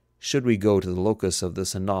 Should we go to the locus of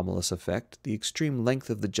this anomalous effect, the extreme length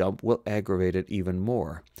of the jump will aggravate it even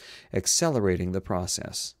more, accelerating the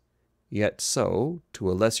process. Yet so,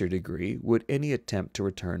 to a lesser degree, would any attempt to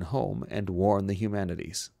return home and warn the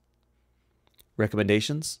humanities.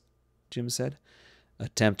 "Recommendations?" Jim said.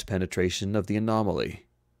 "Attempt penetration of the anomaly,"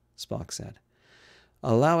 Spock said.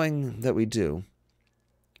 "Allowing that we do,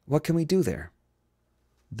 what can we do there?"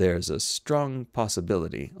 "There's a strong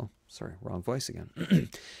possibility..." Oh, sorry, wrong voice again.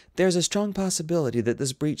 "There's a strong possibility that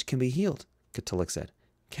this breach can be healed," Catullus said.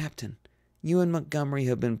 "Captain, you and Montgomery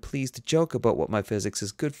have been pleased to joke about what my physics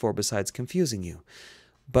is good for besides confusing you.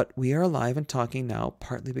 But we are alive and talking now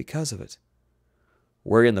partly because of it."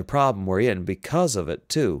 "We're in the problem we're in because of it,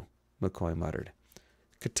 too," McCoy muttered.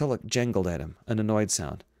 Catullus jangled at him, an annoyed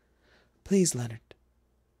sound. "Please, Leonard.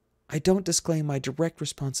 I don't disclaim my direct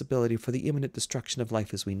responsibility for the imminent destruction of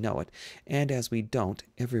life as we know it, and as we don't,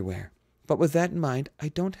 everywhere. But with that in mind, I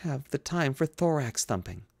don't have the time for thorax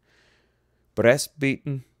thumping." "Breast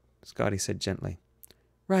beating," Scotty said gently.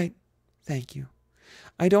 "Right. Thank you.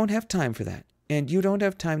 I don't have time for that, and you don't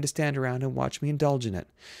have time to stand around and watch me indulge in it.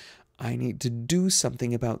 I need to do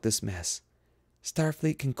something about this mess.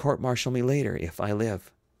 Starfleet can court-martial me later if I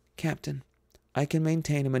live. Captain, I can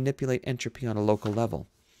maintain and manipulate entropy on a local level.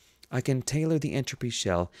 I can tailor the entropy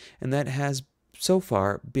shell, and that has so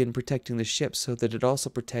far been protecting the ship so that it also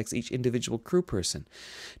protects each individual crew person.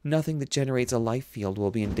 Nothing that generates a life field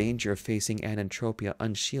will be in danger of facing anentropia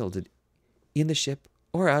unshielded, in the ship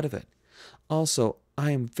or out of it. Also,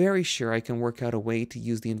 I am very sure I can work out a way to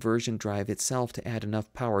use the inversion drive itself to add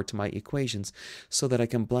enough power to my equations so that I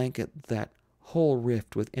can blanket that whole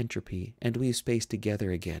rift with entropy and weave space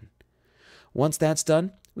together again. Once that's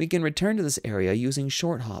done, we can return to this area using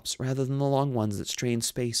short hops rather than the long ones that strain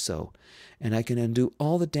space so, and I can undo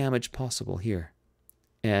all the damage possible here.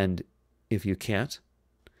 And if you can't?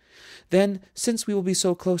 Then, since we will be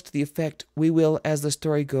so close to the effect, we will, as the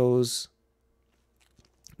story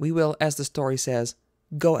says,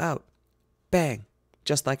 go out. Bang!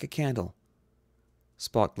 Just like a candle.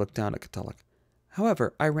 Spock looked down at Catullus.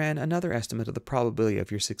 "However, I ran another estimate of the probability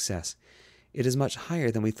of your success. It is much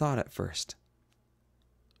higher than we thought at first."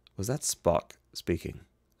 Was that Spock speaking?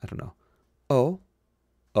 I don't know.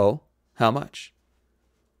 Oh? How much?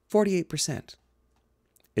 48%.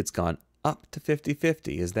 It's gone up to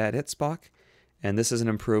 50-50. Is that it, Spock? And this is an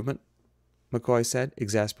improvement, McCoy said,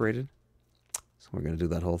 exasperated. So we're going to do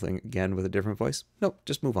that whole thing again with a different voice? Nope,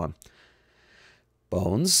 just move on.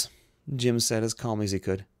 "Bones," Jim said as calmly as he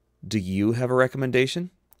could. "Do you have a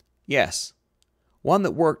recommendation?" "Yes. One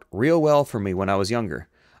that worked real well for me when I was younger.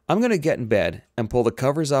 I'm going to get in bed and pull the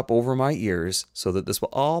covers up over my ears so that this will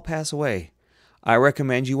all pass away. I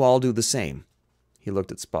recommend you all do the same." He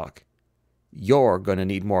looked at Spock. "You're going to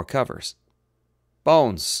need more covers."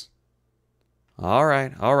 "Bones." All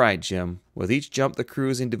right, Jim. With each jump, the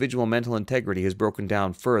crew's individual mental integrity is broken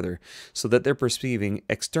down further so that they're perceiving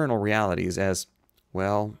external realities as,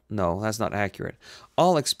 well, no, that's not accurate.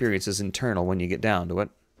 All experience is internal when you get down to it.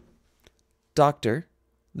 Doctor,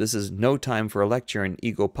 this is no time for a lecture in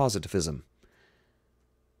ego-positivism.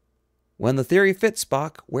 When the theory fits,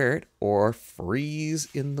 Spock, wear it or freeze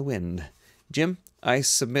in the wind. Jim, I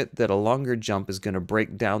submit that a longer jump is going to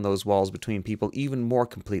break down those walls between people even more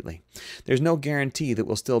completely. There's no guarantee that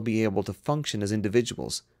we'll still be able to function as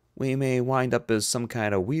individuals. We may wind up as some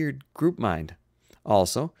kind of weird group mind.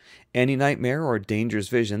 Also, any nightmare or dangerous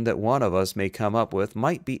vision that one of us may come up with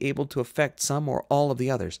might be able to affect some or all of the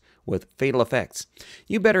others, with fatal effects.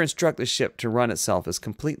 You better instruct the ship to run itself as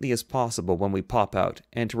completely as possible when we pop out,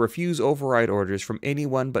 and to refuse override orders from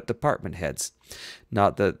anyone but department heads.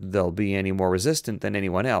 Not that they'll be any more resistant than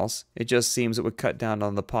anyone else, it just seems it would cut down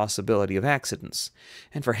on the possibility of accidents.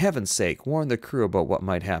 And for heaven's sake, warn the crew about what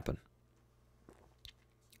might happen.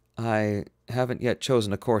 I haven't yet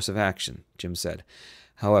chosen a course of action, Jim said.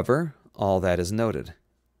 However, all that is noted.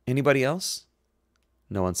 Anybody else?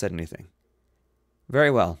 No one said anything.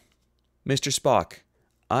 Very well. Mr. Spock,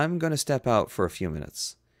 I'm going to step out for a few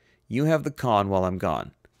minutes. You have the con while I'm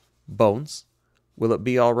gone. Bones, will it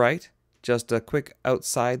be all right? Just a quick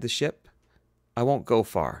outside the ship? I won't go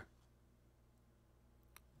far.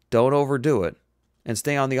 Don't overdo it, and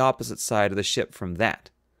stay on the opposite side of the ship from that.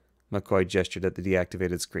 McCoy gestured at the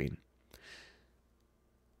deactivated screen.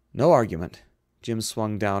 No argument. Jim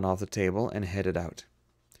swung down off the table and headed out.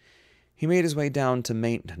 He made his way down to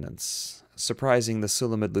maintenance, surprising the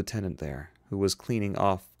Sulamid lieutenant there, who was cleaning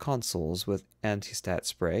off consoles with anti-stat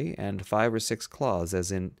spray and 5 or 6 claws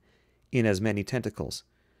as in as many tentacles.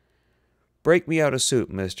 Break me out a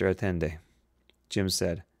suit, Mr. Attende, Jim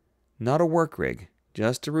said. Not a work rig,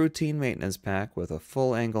 just a routine maintenance pack with a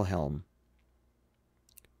full-angle helm.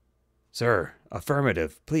 Sir,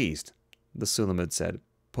 affirmative, pleased, the Sulamid said,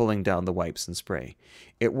 pulling down the wipes and spray.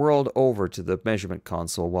 It whirled over to the measurement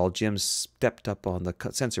console while Jim stepped up on the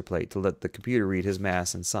sensor plate to let the computer read his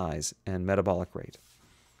mass and size and metabolic rate.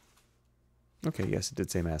 Okay, yes, it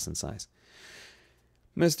did say mass and size.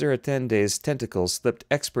 Mr. Attende's tentacles slipped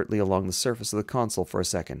expertly along the surface of the console for a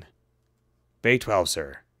second. Bay 12,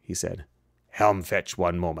 sir, he said. Helm fetch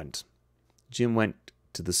 1 moment. Jim went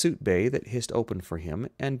to the suit bay that hissed open for him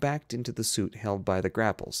and backed into the suit held by the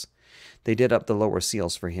grapples. They did up the lower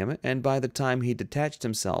seals for him, and by the time he detached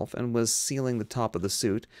himself and was sealing the top of the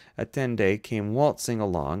suit, Attende came waltzing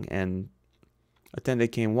along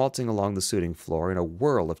the suiting floor in a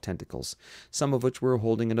whirl of tentacles, some of which were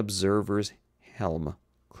holding an observer's helm,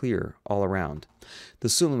 clear all around. The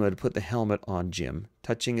Sulamid put the helmet on Jim,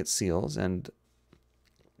 touching its seals, and...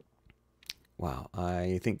 Wow,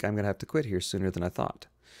 I think I'm going to have to quit here sooner than I thought.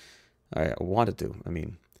 I wanted to,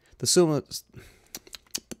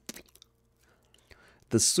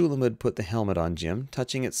 The Sulamid put the helmet on Jim,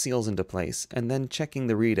 touching its seals into place, and then checking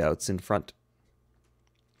the readouts in front.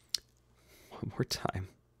 One more time.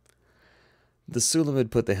 The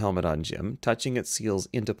Sulamid put the helmet on Jim, touching its seals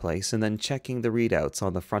into place, and then checking the readouts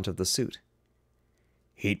on the front of the suit.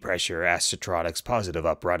 Heat pressure, astrotronics positive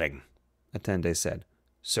up running, Attende said.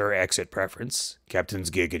 Sir, exit preference.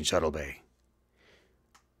 Captain's gig in shuttle bay.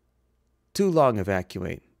 Too long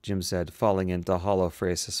evacuate, Jim said, falling into hollow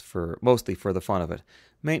phrases mostly for the fun of it.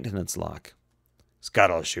 Maintenance lock.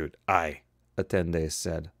 Scuttle shoot, aye, Attende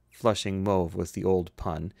said, flushing mauve with the old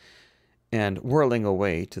pun, and whirling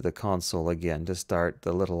away to the console again to start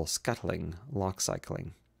the little scuttling lock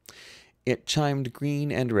cycling. It chimed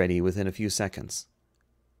green and ready within a few seconds.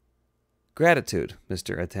 Gratitude,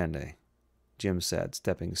 Mr. Attende, Jim said,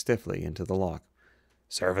 stepping stiffly into the lock.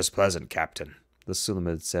 Service pleasant, Captain, the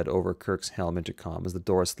Sulamid said over Kirk's helm intercom as the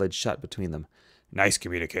door slid shut between them. Nice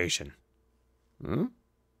communication.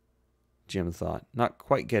 Jim thought, not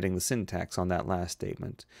quite getting the syntax on that last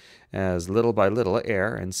statement, as little by little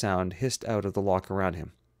air and sound hissed out of the lock around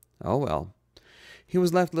him. Oh well. He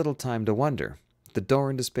was left little time to wonder. The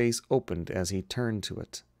door into space opened as he turned to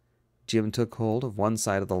it. Jim took hold of one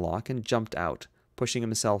side of the lock and jumped out, pushing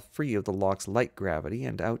himself free of the lock's light gravity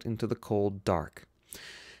and out into the cold dark.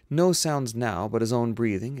 No sounds now but his own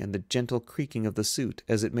breathing and the gentle creaking of the suit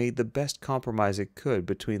as it made the best compromise it could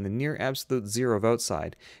between the near absolute zero of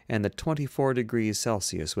outside and the 24 degrees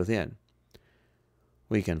Celsius within.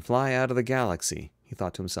 We can fly out of the galaxy, he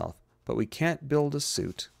thought to himself, but we can't build a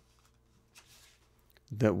suit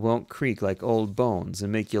that won't creak like old bones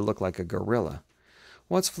and make you look like a gorilla.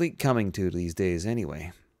 What's Fleet coming to these days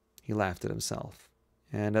anyway? He laughed at himself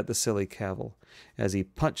and at the silly cavil as he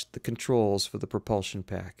punched the controls for the propulsion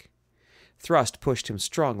pack. Thrust pushed him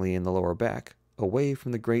strongly in the lower back, away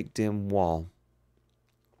from the great dim wall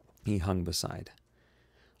he hung beside.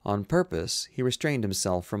 On purpose, he restrained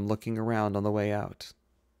himself from looking around on the way out,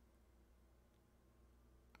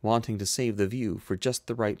 wanting to save the view for just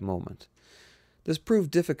the right moment. This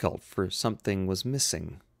proved difficult, for something was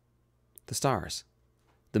missing. The stars.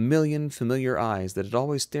 The million familiar eyes that had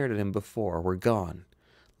always stared at him before were gone,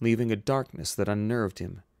 leaving a darkness that unnerved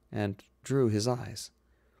him and drew his eyes.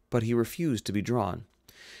 But he refused to be drawn.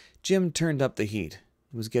 Jim turned up the heat.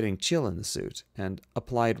 It was getting chill in the suit, and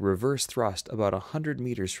applied reverse thrust about 100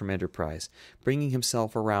 meters from Enterprise, bringing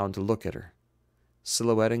himself around to look at her.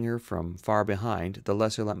 Silhouetting her from far behind, the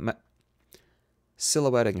Lesser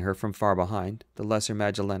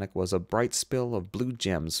Magellanic was a bright spill of blue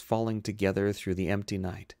gems falling together through the empty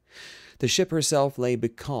night. The ship herself lay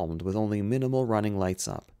becalmed with only minimal running lights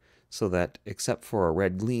up, so that, except for a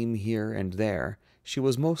red gleam here and there, she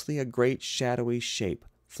was mostly a great shadowy shape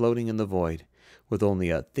floating in the void, with only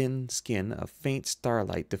a thin skin of faint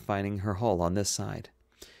starlight defining her hull on this side.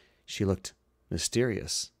 She looked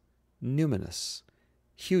mysterious, numinous,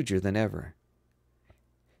 huger than ever.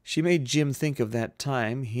 She made Jim think of that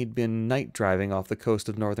time he'd been night driving off the coast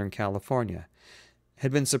of Northern California,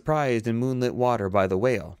 had been surprised in moonlit water by the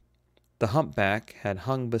whale. The humpback had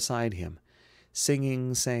hung beside him,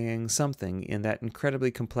 saying something in that incredibly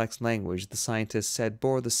complex language the scientists said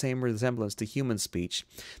bore the same resemblance to human speech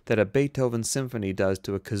that a Beethoven symphony does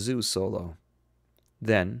to a kazoo solo.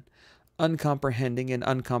 Then, uncomprehending and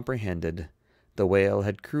uncomprehended, the whale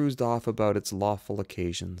had cruised off about its lawful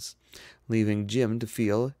occasions, leaving Jim to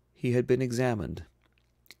feel he had been examined,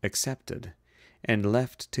 accepted, and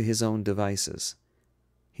left to his own devices.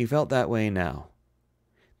 He felt that way now.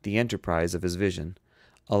 The Enterprise of his vision,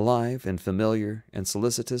 alive and familiar and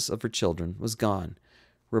solicitous of her children, was gone,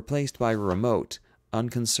 replaced by a remote,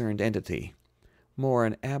 unconcerned entity, more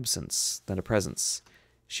an absence than a presence.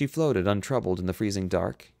 She floated untroubled in the freezing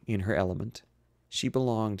dark, in her element. She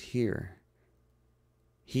belonged here.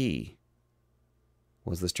 He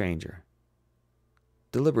was the stranger.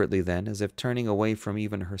 Deliberately then, as if turning away from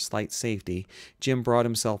even her slight safety, Jim brought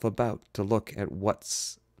himself about to look at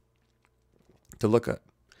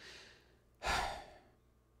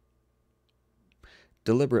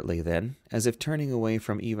Deliberately then, as if turning away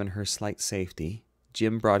from even her slight safety,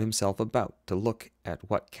 Jim brought himself about to look at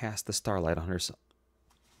what cast the starlight on her soul.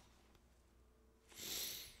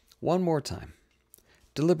 One more time.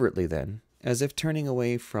 Deliberately then, as if turning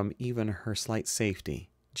away from even her slight safety,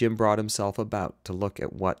 Jim brought himself about to look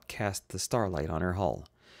at what cast the starlight on her hull,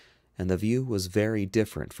 and the view was very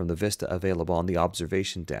different from the vista available on the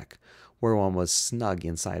observation deck, where one was snug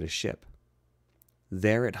inside a ship.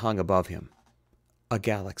 There it hung above him. A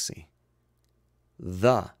galaxy.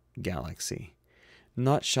 The galaxy.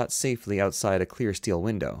 Not shut safely outside a clear steel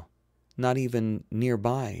window. Not even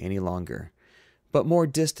nearby any longer, but more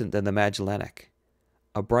distant than the Magellanic.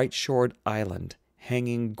 A bright-shored island,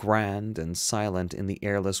 hanging grand and silent in the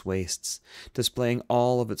airless wastes, displaying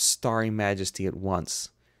all of its starry majesty at once.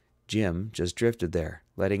 Jim just drifted there,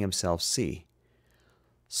 letting himself see.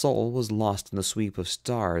 Sol was lost in the sweep of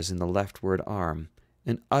stars in the leftward arm,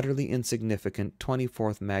 an utterly insignificant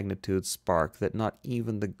 24th magnitude spark that not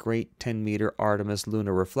even the great 10-meter Artemis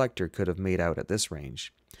lunar reflector could have made out at this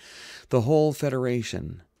range. The whole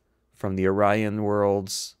Federation, from the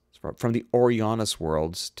Orionis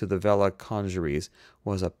worlds to the Vela Conjuries,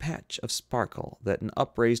 was a patch of sparkle that an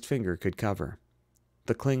upraised finger could cover.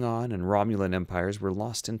 The Klingon and Romulan empires were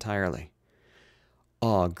lost entirely.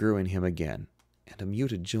 Awe grew in him again, and a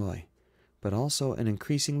muted joy, but also an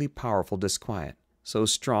increasingly powerful disquiet, so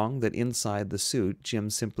strong that inside the suit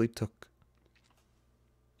Jim simply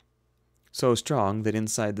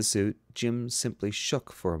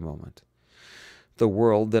shook for a moment. The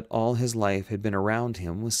world that all his life had been around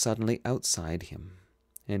him was suddenly outside him,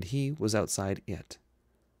 and he was outside it,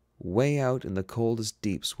 way out in the coldest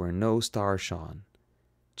deeps where no star shone.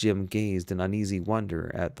 Jim gazed in uneasy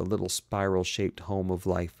wonder at the little spiral-shaped home of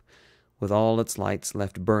life, with all its lights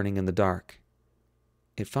left burning in the dark.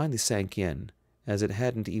 It finally sank in, as it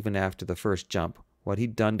hadn't even after the first jump, what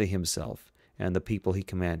he'd done to himself and the people he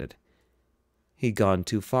commanded. He'd gone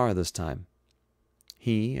too far this time.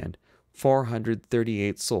 He and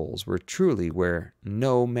 438 souls were truly where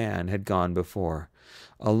no man had gone before,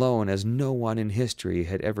 alone as no one in history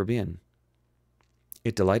had ever been.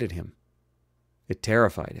 It delighted him. It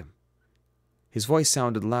terrified him. His voice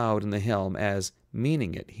sounded loud in the helm as,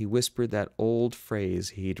 meaning it, he whispered that old phrase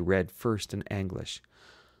he'd read first in English.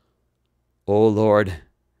 O Lord,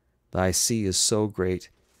 thy sea is so great,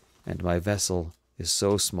 and my vessel is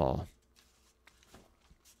so small.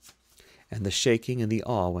 And the shaking and the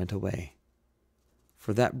awe went away.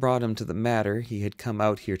 For that brought him to the matter he had come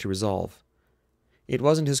out here to resolve. It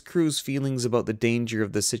wasn't his crew's feelings about the danger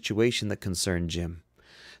of the situation that concerned Jim.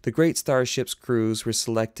 The great starship's crews were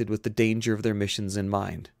selected with the danger of their missions in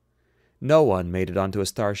mind. No one made it onto a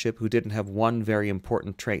starship who didn't have one very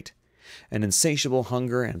important trait: an insatiable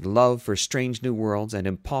hunger and love for strange new worlds and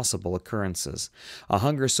impossible occurrences, a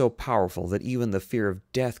hunger so powerful that even the fear of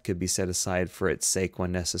death could be set aside for its sake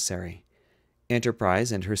when necessary.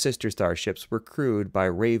 Enterprise and her sister starships were crewed by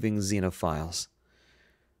raving xenophiles.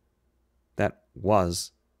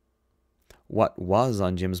 What was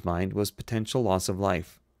on Jim's mind was potential loss of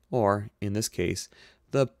life, or, in this case,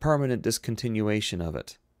 the permanent discontinuation of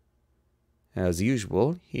it. As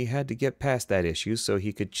usual, he had to get past that issue so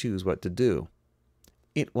he could choose what to do.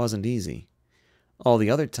 It wasn't easy. All the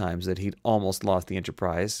other times that he'd almost lost the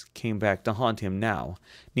Enterprise came back to haunt him now,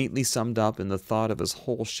 neatly summed up in the thought of his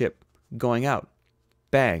whole ship going out.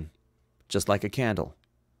 Bang! Just like a candle.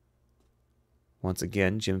 Once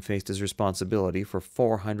again, Jim faced his responsibility for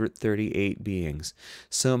 438 beings,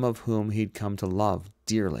 some of whom he'd come to love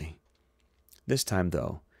dearly. This time,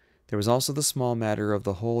 though, there was also the small matter of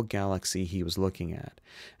the whole galaxy he was looking at,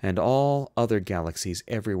 and all other galaxies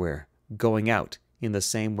everywhere, going out in the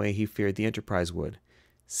same way he feared the Enterprise would,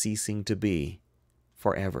 ceasing to be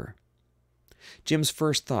forever. Jim's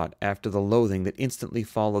first thought, after the loathing that instantly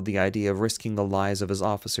followed the idea of risking the lives of his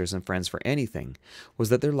officers and friends for anything, was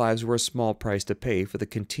that their lives were a small price to pay for the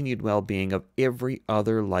continued well-being of every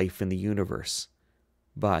other life in the universe.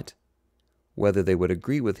 But, whether they would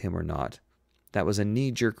agree with him or not, that was a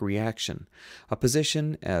knee-jerk reaction, a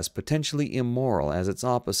position as potentially immoral as its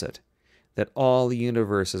opposite, that all the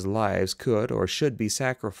universe's lives could or should be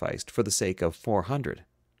sacrificed for the sake of 400.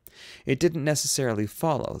 It didn't necessarily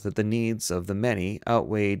follow that the needs of the many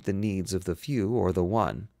outweighed the needs of the few or the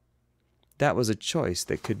one. That was a choice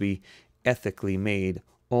that could be ethically made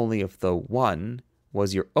only if the one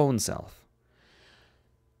was your own self.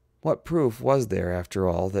 What proof was there, after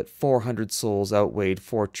all, that 400 souls outweighed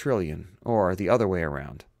 4 trillion, or the other way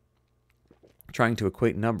around? Trying to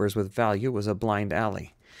equate numbers with value was a blind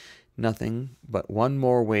alley. Nothing but one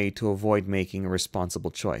more way to avoid making a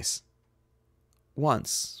responsible choice.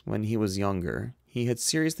 Once, when he was younger, he had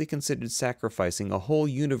seriously considered sacrificing a whole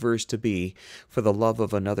universe to be for the love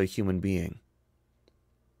of another human being.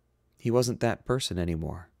 He wasn't that person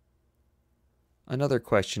anymore. Another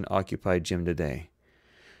question occupied Jim today.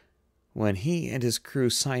 When he and his crew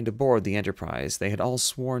signed aboard the Enterprise, they had all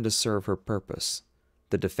sworn to serve her purpose,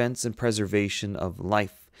 the defense and preservation of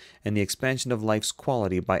life and the expansion of life's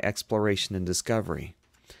quality by exploration and discovery.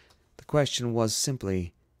 The question was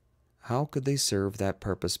simply, how could they serve that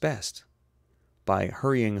purpose best? By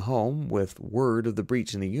hurrying home with word of the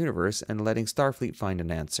breach in the universe and letting Starfleet find an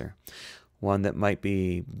answer, one that might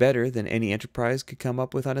be better than any Enterprise could come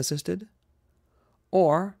up with unassisted?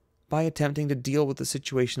 Or by attempting to deal with the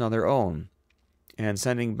situation on their own and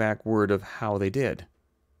sending back word of how they did?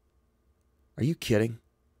 Are you kidding?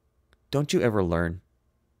 Don't you ever learn?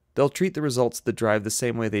 They'll treat the results of the drive the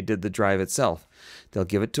same way they did the drive itself. They'll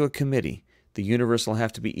give it to a committee. The universe will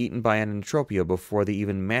have to be eaten by an entropia before they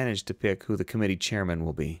even manage to pick who the committee chairman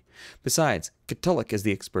will be. Besides, Catullus is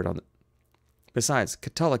the expert on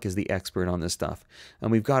this stuff,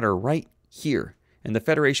 and we've got her right here, and the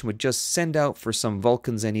Federation would just send out for some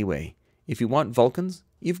Vulcans anyway. If you want Vulcans,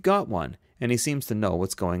 you've got one, and he seems to know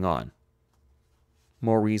what's going on.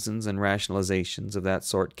 More reasons and rationalizations of that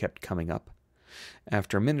sort kept coming up.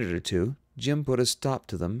 After a minute or two, Jim put a stop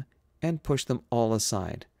to them and pushed them all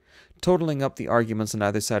aside, totaling up the arguments on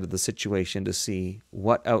either side of the situation to see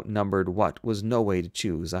what outnumbered what was no way to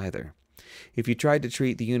choose either. If you tried to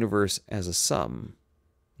treat the universe as a sum,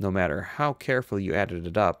 no matter how carefully you added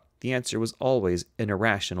it up, the answer was always an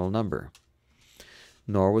irrational number.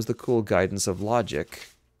 Nor was the cool guidance of logic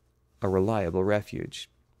a reliable refuge.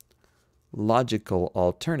 Logical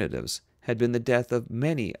alternatives had been the death of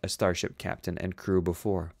many a starship captain and crew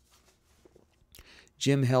before.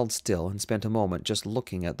 Jim held still and spent a moment just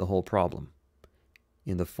looking at the whole problem,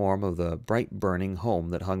 in the form of the bright burning home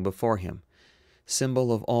that hung before him,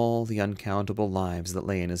 symbol of all the uncountable lives that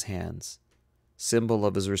lay in his hands, symbol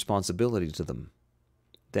of his responsibility to them.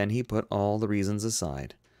 Then he put all the reasons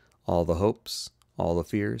aside, all the hopes, all the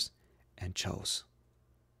fears, and chose.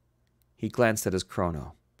 He glanced at his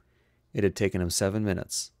chrono. It had taken him 7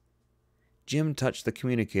 minutes. Jim touched the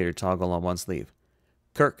communicator toggle on one sleeve.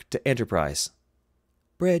 "Kirk to Enterprise."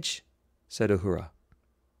 "Bridge," said Uhura.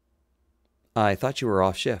 "I thought you were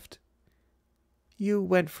off shift." "You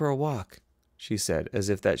went for a walk," she said, as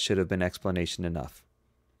if that should have been explanation enough.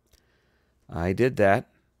 "I did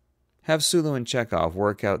that. Have Sulu and Chekhov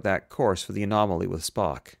work out that course for the anomaly with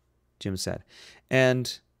Spock," Jim said.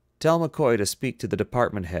 "And tell McCoy to speak to the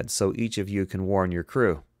department head so each of you can warn your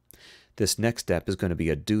crew. This next step is going to be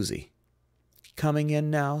a doozy." "Coming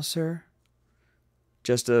in now, sir?"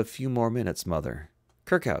 "Just a few more minutes, Mother.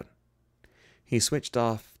 Kirk out." He switched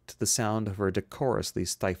off to the sound of her decorously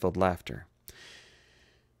stifled laughter.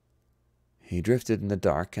 He drifted in the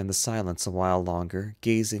dark and the silence a while longer,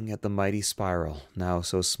 gazing at the mighty spiral, now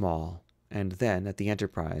so small, and then at the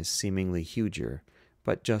Enterprise, seemingly huger,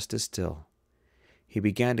 but just as still. He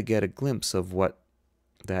began to get a glimpse of what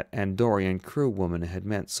that Andorian crew woman had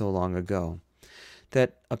meant so long ago.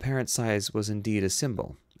 That apparent size was indeed a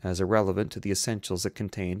symbol, as irrelevant to the essentials it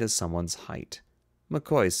contained as someone's height.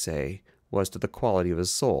 McCoy's say was to the quality of his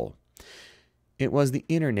soul. It was the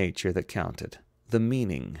inner nature that counted, the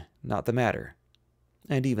meaning, not the matter.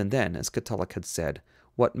 And even then, as Catullus had said,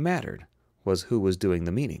 what mattered was who was doing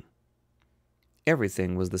the meaning.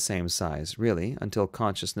 Everything was the same size, really, until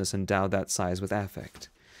consciousness endowed that size with affect.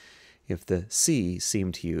 If the sea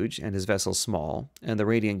seemed huge and his vessel small, and the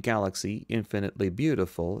radiant galaxy infinitely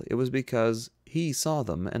beautiful, it was because he saw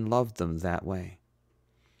them and loved them that way.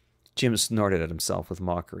 Jim snorted at himself with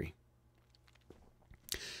mockery.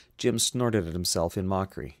 Jim snorted at himself in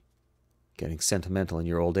mockery. Getting sentimental in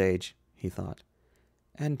your old age, he thought,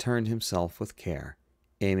 and turned himself with care,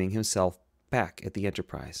 aiming himself back at the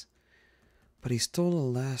Enterprise. But he stole a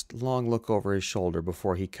last long look over his shoulder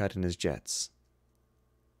before he cut in his jets.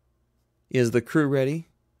 Is the crew ready?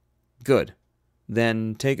 Good.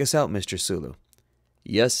 Then take us out, Mr. Sulu.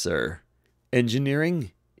 Yes, sir.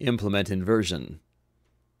 Engineering, implement inversion.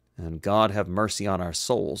 And God have mercy on our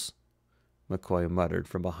souls, McCoy muttered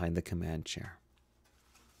from behind the command chair.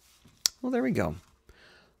 Well, there we go.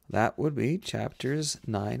 That would be chapters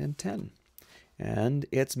 9 and 10. And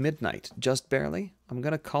it's midnight, just barely. I'm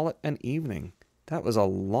going to call it an evening. That was a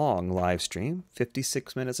long live stream,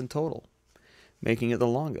 56 minutes in total, making it the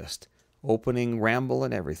longest. Opening ramble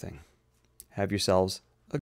and everything. Have yourselves